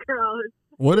 It's gross.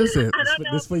 What is it? I don't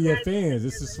know This if for you your guys fans.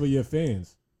 This remember. is for your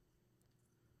fans.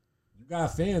 You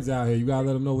got fans out here. You gotta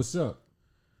let them know what's up.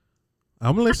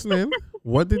 I'm listening.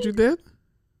 What did you did?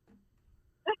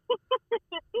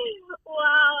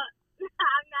 Well,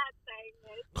 I'm not saying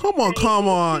this. Come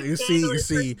on. You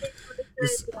see.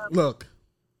 Look.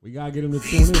 We gotta get them to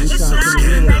tune in. We trying to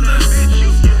tune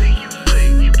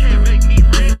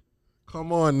in.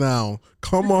 Come on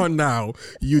now.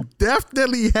 You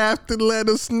definitely have to let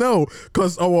us know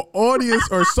because our audience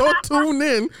are so tuned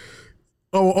in.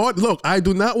 Look, I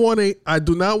do not want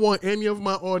any of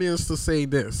my audience to say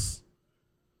this.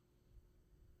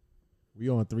 We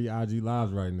on 3 IG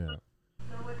lives right now.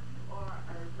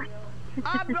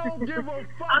 I don't give a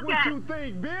fuck what you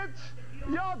think, bitch.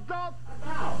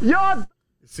 Y'all.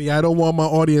 See, I don't want my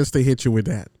audience to hit you with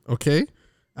that. Okay,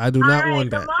 I do not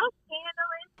want the that. most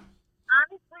scandalous,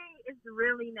 honestly, is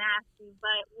really nasty.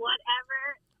 But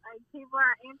whatever, like people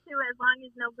are into, as long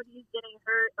as nobody's getting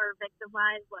hurt or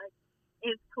victimized, like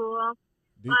it's cool.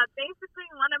 But basically,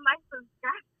 one of my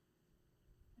subscribers.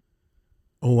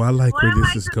 Oh, I like where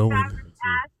this is going. One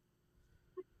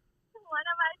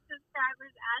of my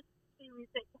subscribers asked to see me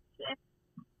take a shit.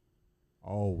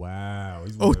 Oh wow!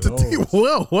 Oh,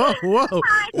 whoa!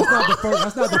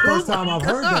 That's not the first time I've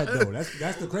heard that though.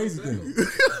 That's the crazy thing.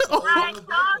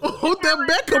 Odell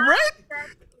Beckham, right?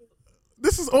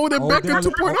 This is Odell Beckham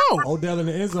 2.0. Odell in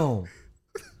the end zone.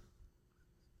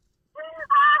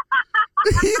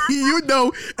 You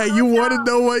know, and you want to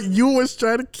know what? You was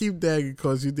trying to keep that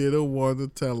because you didn't want to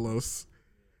tell us.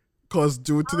 Because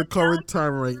due to the current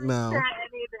time right now.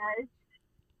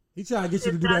 He trying to get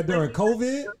you to do that during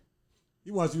COVID?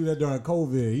 He wants you to do that during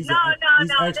COVID. He's no.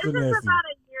 extra This nasty. is about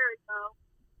a year ago.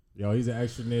 Yo, he's an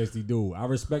extra nasty dude. I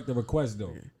respect the request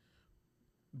though.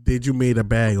 Did you made a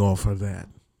bag off of that?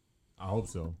 I hope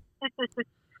so. I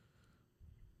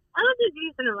was a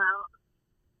decent amount.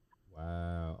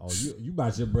 Wow. Oh, you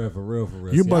bought your bread for real.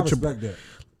 You See, bought I respect that.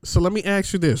 So let me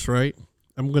ask you this, right?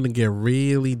 I'm going to get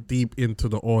really deep into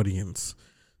the audience.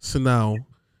 So now,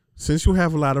 since you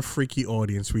have a lot of freaky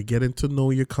audience, we get into know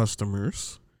your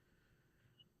customers.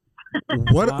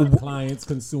 What clients,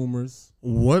 consumers?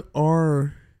 What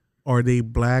are they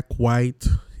black, white,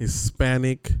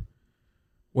 Hispanic?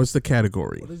 What's the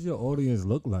category? What does your audience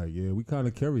look like? Yeah, we kind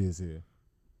of curious here.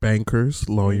 Bankers,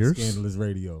 lawyers, Scandalous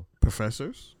Radio,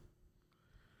 professors.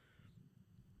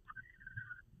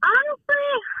 Honestly,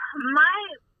 my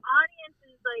audience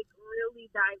is like really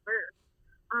diverse.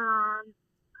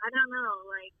 I don't know,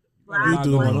 like black,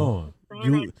 going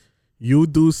on. You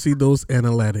do see those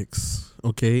analytics,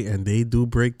 okay, and they do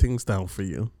break things down for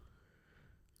you.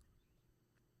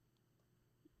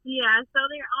 Yeah, so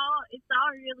it's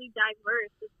all really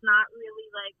diverse. It's not really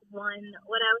like one.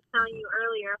 What I was telling you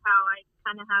earlier, how I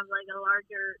kind of have like a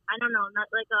larger, I don't know, not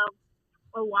like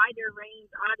a wider range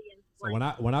audience. So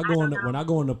like, when I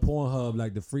go on the Pornhub,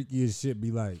 like the freakiest shit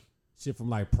be like shit from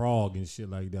like Prague and shit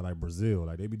like that, like Brazil,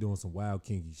 like they be doing some wild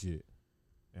kinky shit.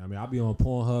 And I mean, I be on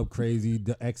Pornhub crazy,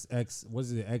 the XX,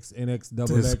 what's it, XNX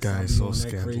This guy's so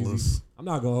scandalous. I'm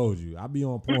not gonna hold you. I be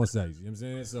on porn sites. You know what I'm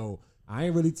saying? So I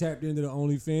ain't really tapped into the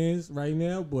OnlyFans right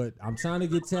now, but I'm trying to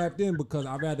get tapped in because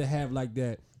I'd rather have like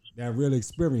that real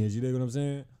experience. You know what I'm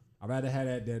saying? I'd rather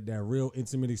have that real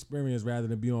intimate experience rather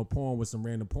than be on porn with some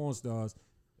random porn stars,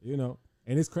 you know.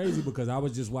 And it's crazy because I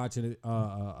was just watching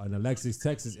an Alexis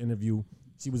Texas interview.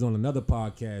 She was on another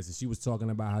podcast and she was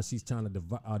talking about how she's trying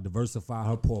to diversify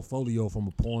her portfolio from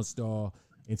a porn star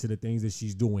into the things that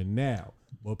she's doing now.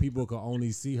 But people can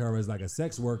only see her as like a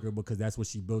sex worker because that's what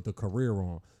she built a career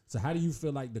on. So how do you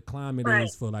feel like the climate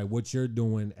is for like what you're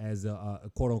doing as a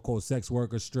quote unquote sex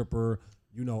worker, stripper,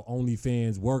 you know,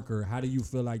 OnlyFans worker? How do you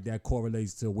feel like that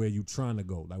correlates to where you trying to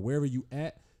go? Like wherever you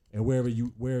at and wherever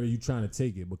you trying to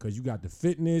take it, because you got the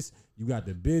fitness, you got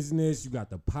the business, you got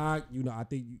the pod. You know,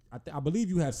 I believe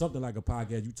you have something like a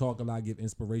podcast. You talk a lot, give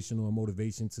inspirational and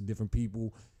motivation to different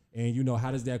people, and you know,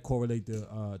 how does that correlate to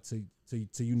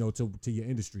your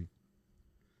industry?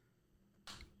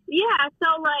 Yeah,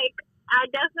 so like I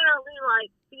definitely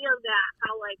like feel that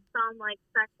how like some like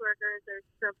sex workers or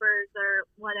strippers or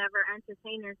whatever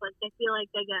entertainers, like they feel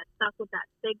like they get stuck with that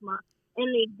stigma. And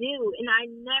they do, and I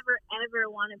never ever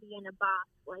want to be in a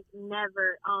box, like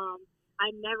never.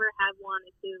 I never have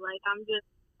wanted to. Like I'm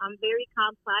very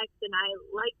complex, and I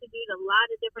like to do a lot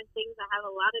of different things. I have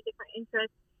a lot of different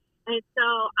interests, and so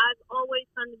I've always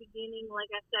from the beginning,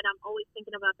 like I said, I'm always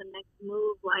thinking about the next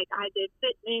move. Like I did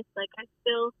fitness, like I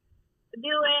still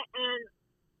do it, and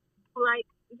like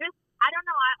just I don't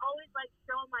know. I always like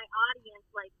show my audience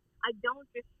like. I don't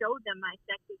just show them my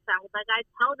sexy side. Like, I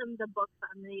tell them the books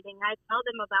I'm reading. I tell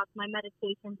them about my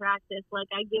meditation practice. Like,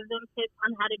 I give them tips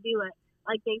on how to do it.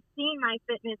 Like, they've seen my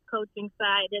fitness coaching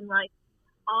side and, like,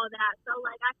 all that. So,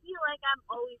 like, I feel like I'm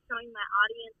always showing my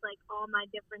audience, like, all my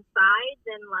different sides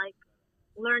and, like,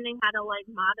 learning how to, like,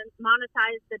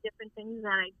 monetize the different things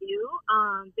that I do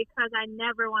because I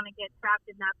never want to get trapped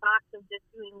in that box of just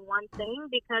doing one thing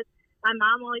because my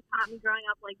mom always taught me growing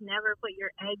up, like, never put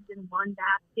your eggs in one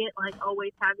basket. Like,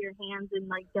 always have your hands in,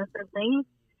 like, different things.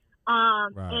 Right.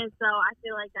 And so I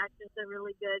feel like that's just a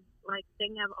really good, like,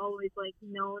 thing I've always, like,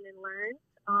 known and learned.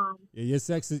 Yeah,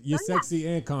 you're sexy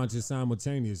and conscious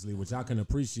simultaneously, which I can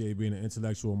appreciate being an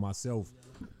intellectual myself.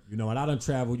 You know, and I done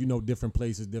traveled, you know, different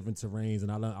places, different terrains,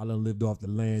 and I done lived off the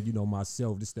land, you know,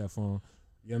 myself, this, that, from, you know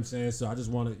what I'm saying? So I just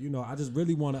want to, you know, I just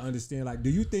really want to understand, like, do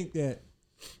you think that,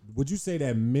 would you say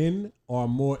that men are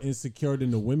more insecure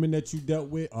than the women that you dealt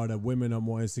with, or that women are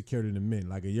more insecure than the men?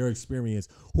 Like, in your experience,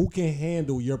 who can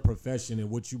handle your profession and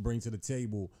what you bring to the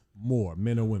table more,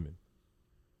 men or women?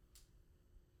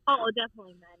 Oh,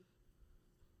 definitely men.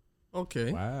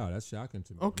 Okay. Wow, that's shocking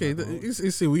to me. Okay, you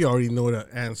see, we already know the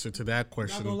answer to that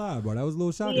question. I'm not gonna lie, bro. That was a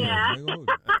little shocking. Yeah.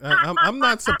 I'm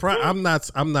not surprised. I'm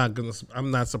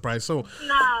not surprised. So,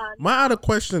 my other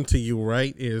question to you,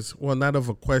 right, is, well, not of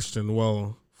a question.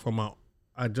 Well,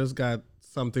 I just got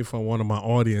something from one of my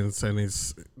audience, and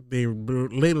they were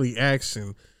literally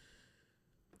asking,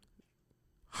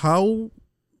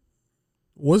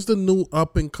 what's the new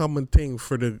up and coming thing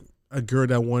for a girl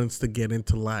that wants to get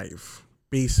into life?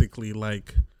 Basically,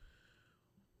 like,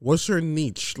 what's her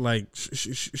niche? Like,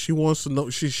 she wants to know.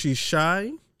 She's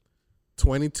shy,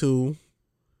 22.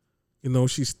 You know,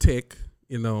 she's thick.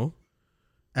 You know,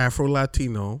 Afro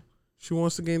Latino. She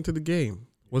wants to get into the game.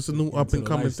 What's the new up and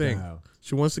coming thing?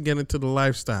 She wants to get into the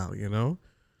lifestyle. You know.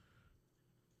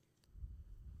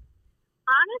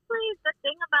 Honestly, the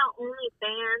thing about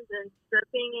OnlyFans and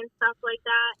stripping and stuff like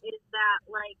that is that,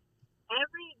 like,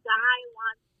 every guy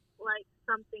wants, like,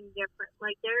 something different.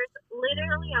 Like, there's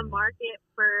literally a market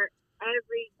for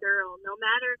every girl, no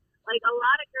matter, like, a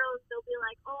lot of girls, they'll be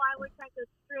like, oh, I wish I could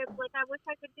strip, like, I wish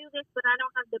I could do this, but I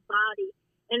don't have the body.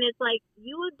 And it's like,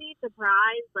 you would be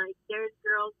surprised, like, there's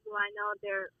girls who I know,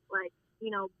 they're, like,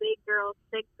 you know, big girls,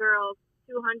 thick girls,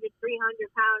 200, 300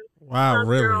 pounds. Wow,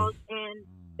 really? Girls, and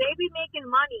they be making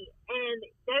money, and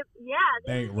they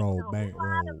bankroll.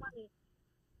 lot of money.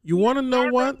 You want to know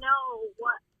what? Know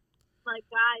what, like,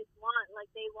 guys want. Like,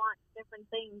 they want different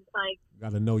things. Like,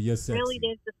 gotta know your sex. Really,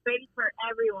 there's the space for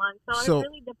everyone. So it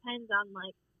really depends on,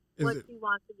 like, what she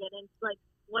wants to get into, like,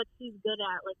 what she's good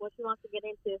at, like, what she wants to get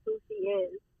into, who she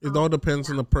is. It all depends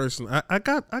on the person. I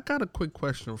got a quick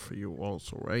question for you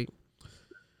also, right?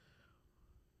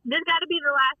 This got to be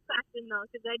the last question, though,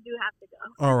 because I do have to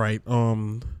go. All right.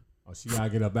 Oh, she gotta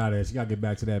get up out of there. She gotta get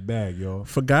back to that bag, yo.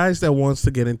 For guys that wants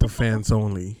to get into fans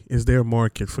only, is there a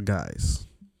market for guys?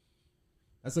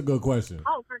 That's a good question.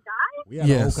 Oh, for guys? We had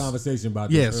a whole conversation about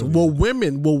this. Yes.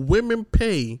 Earlier. Will women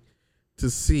pay to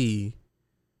see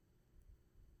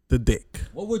the dick?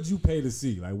 What would you pay to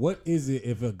see? Like, what is it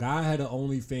if a guy had an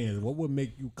OnlyFans? What would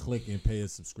make you click and pay a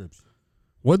subscription?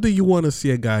 What do you want to see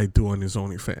a guy do on his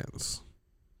OnlyFans?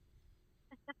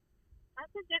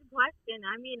 That's a good question.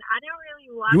 I mean, I don't really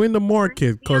watch. You in the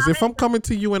market? Because if I'm coming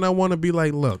to you and I want to be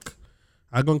like, look,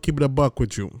 I'm going to keep it a buck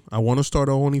with you. I want to start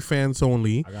an OnlyFans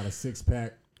only. I got a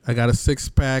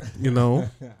 6-pack. You know.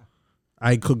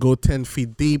 I could go 10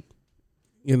 feet deep,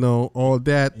 you know, all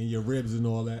that. And your ribs and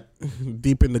all that.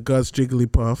 Deep in the guts,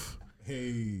 Jigglypuff.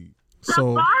 Hey. So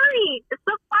Safari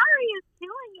is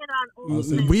killing it on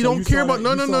OnlyFans. We don't care about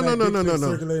no.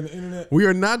 We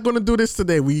are not going to do this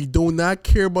today. We do not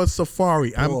care about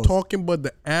Safari. I'm talking about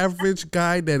the average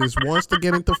guy that wants to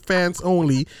get into fans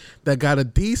only, that got a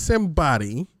decent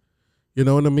body. You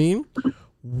know what I mean?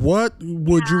 What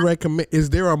would you recommend? Is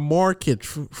there a market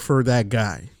for that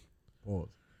guy? Pause.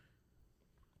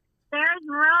 There's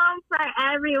room for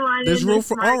everyone. There's room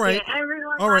for market. all right.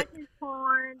 Everyone all right. watches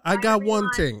porn. I got one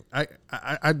thing.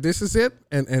 I this is it,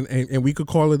 and we could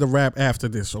call it a wrap after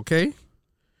this. Okay.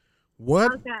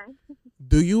 What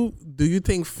do you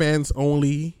think fans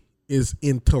only is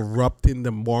interrupting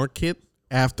the market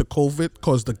after COVID?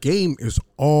 Because the game is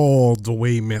all the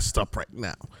way messed up right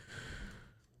now.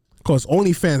 Because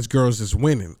OnlyFans girls is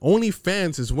winning.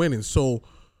 OnlyFans is winning. So,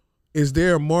 is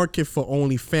there a market for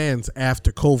OnlyFans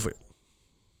after COVID?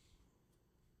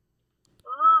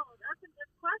 Oh, that's a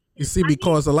good question. You see,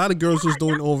 because a lot of girls who's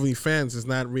doing OnlyFans is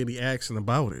not really asking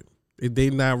about it.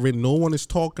 They not really. No one is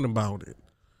talking about it.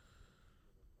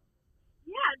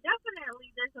 Yeah, definitely.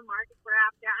 There's a market for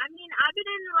after. I mean, I've been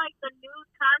in like the news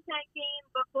content game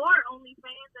before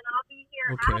OnlyFans, and I'll be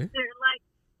here after. Like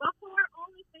before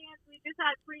OnlyFans, we just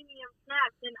had premium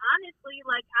snaps, and honestly,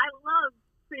 like I love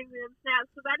premium snaps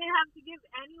because I didn't have to give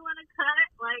anyone a cut.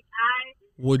 Like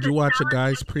Would you watch a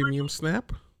guy's premium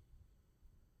snap?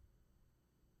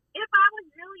 If I was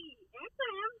really into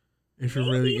him. If you're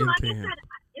really into him.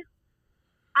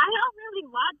 I don't really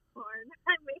watch porn.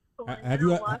 I make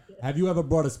porn. Have you ever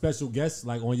brought a special guest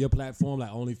like on your platform, like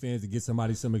OnlyFans, to get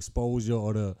somebody some exposure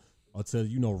or to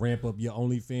ramp up your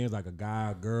OnlyFans, like a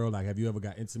guy or girl? Like, have you ever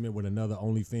got intimate with another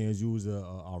OnlyFans user,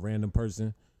 a random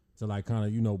person, to like kind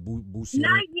of boost you?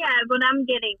 Not yet, but I'm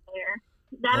getting there.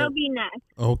 That'll be next.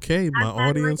 Okay, my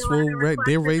audience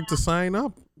they're ready to sign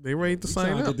up. They ready to sign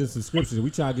trying to up. get this subscription.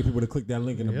 We try to get people to click that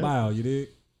link in the bio. You did?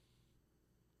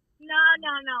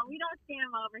 No. We don't scam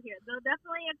over here. They'll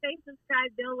definitely, if they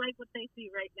subscribe, they'll like what they see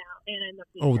right now and in the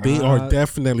future. Oh, they are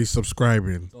definitely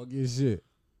subscribing. Talk your shit.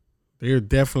 They're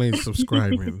definitely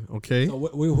subscribing. Okay. So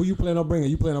who you plan on bringing?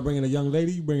 You plan on bringing a young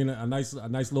lady? You bringing a nice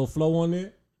little flow on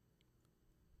there?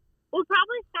 We'll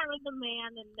probably start with the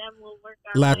man, and then we'll work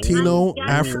our Latino, way.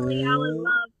 I would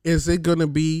love. Is it gonna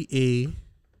be a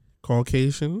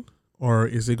Caucasian, or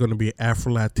is it gonna be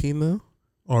Afro-Latina,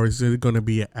 or is it gonna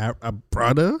be a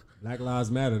brother? Black Lives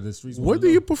Matter. The streets. What do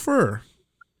you prefer?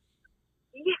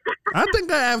 I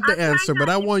think I have the answer, but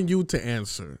I want you to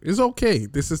answer. It's okay.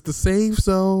 This is the safe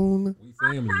zone. We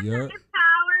family, yeah. I'm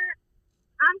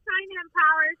trying to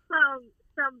empower some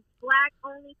Black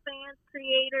OnlyFans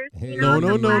creators. No.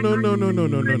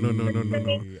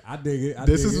 I dig it.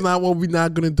 This is not what we're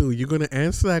not gonna do. You're gonna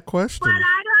answer that question. But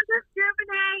I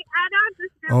don't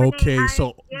discriminate. Okay,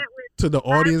 so to the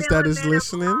audience that is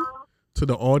listening. To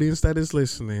the audience that is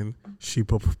listening, she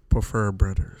prefer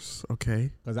brothers, okay?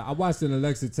 Because I watched an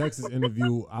Alexis Texas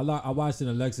interview. I watched an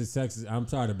Alexis Texas. I'm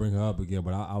sorry to bring her up again,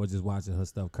 but I was just watching her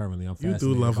stuff currently. I'm You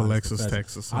do love Alexis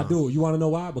Texas. Huh? I do. You want to know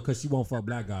why? Because she won't fuck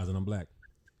black guys and I'm black.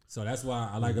 So that's why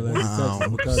I like Alexis Texas.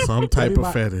 Because some type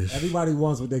of fetish. Everybody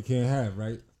wants what they can't have,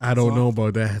 right? I don't know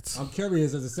about that. I'm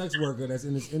curious, as a sex worker that's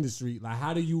in this industry, like,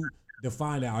 how do you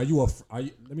define that? Are you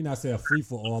let me not say a free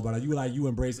for all, but are you like, you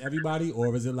embrace everybody,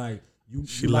 or is it like,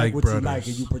 you like what brothers. You like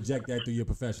and you project that through your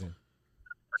profession?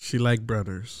 She like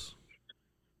brothers.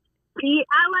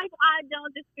 I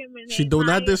don't discriminate. She do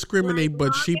not discriminate,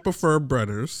 but she prefer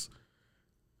brothers.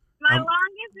 My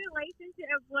longest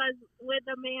relationship was with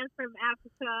a man from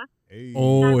Africa. Hey.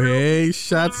 Oh, hey,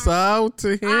 shouts out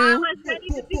to him. I was ready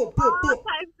to do all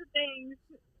types of things.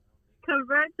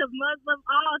 Convert to Muslim,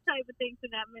 all types of things to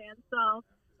that man. So,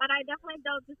 but I definitely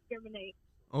don't discriminate.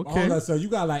 Okay. So you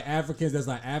got like Africans that's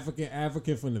like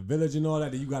African from the village and all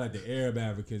that. Then you got like the Arab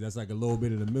Africans that's like a little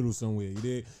bit in the middle somewhere. You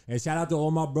did. And shout out to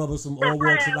all my brothers from all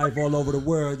walks of life all over the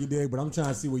world. You did. But I'm trying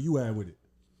to see where you at with it.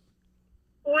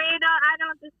 I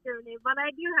don't discriminate, but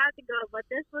I do have to go. But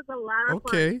this was a lot of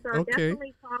fun. So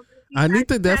definitely call me. I need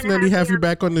to definitely have you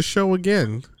back on the show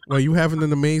again. Well, you having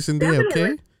an amazing day,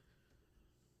 okay?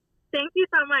 Thank you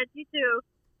so much. You too.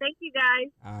 Thank you,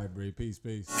 guys. All right, Bray. Peace.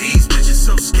 These bitches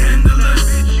so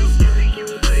scandalous.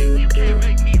 You can't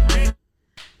make me rich.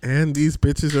 And these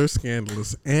bitches are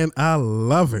scandalous. And I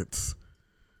love it.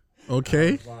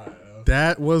 Okay?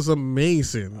 That was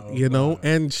amazing, you know?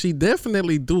 And she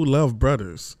definitely do love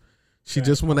brothers. She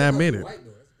just want to admit it.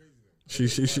 She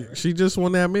just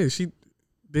want to admit it.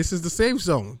 This is the safe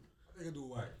zone. I think I do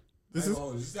white. She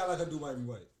sound like I do white and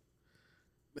white.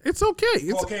 It's okay.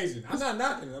 It's Caucasian. I'm not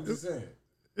knocking it. I'm just saying.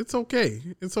 It's okay.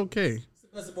 It's okay. It's the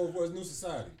best of both worlds. New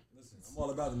society. Listen, I'm all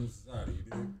about the new society.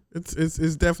 You dig?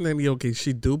 It's definitely okay.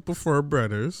 She do prefer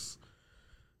brothers.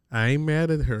 I ain't mad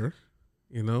at her.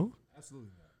 You know?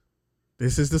 Absolutely not.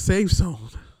 This is the safe zone.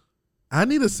 I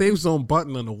need a safe zone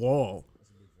button on the wall.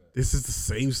 This is the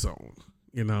safe zone.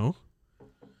 You know?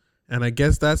 And I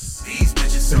guess that's... These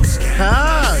bitches so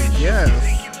scandalous. Yes.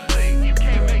 You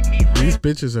can't make me rich. These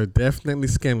bitches are definitely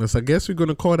scandalous. I guess we're going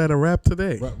to call that a wrap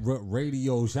today.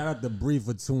 Radio. Shout out to Bree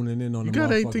for tuning in on You the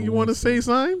got anything you want to say,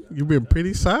 Sign? You've been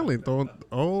pretty silent.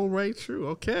 All right, true.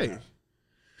 Okay.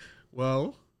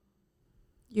 Well.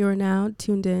 You are now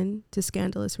tuned in to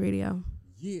Scandalous Radio.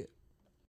 Yeah.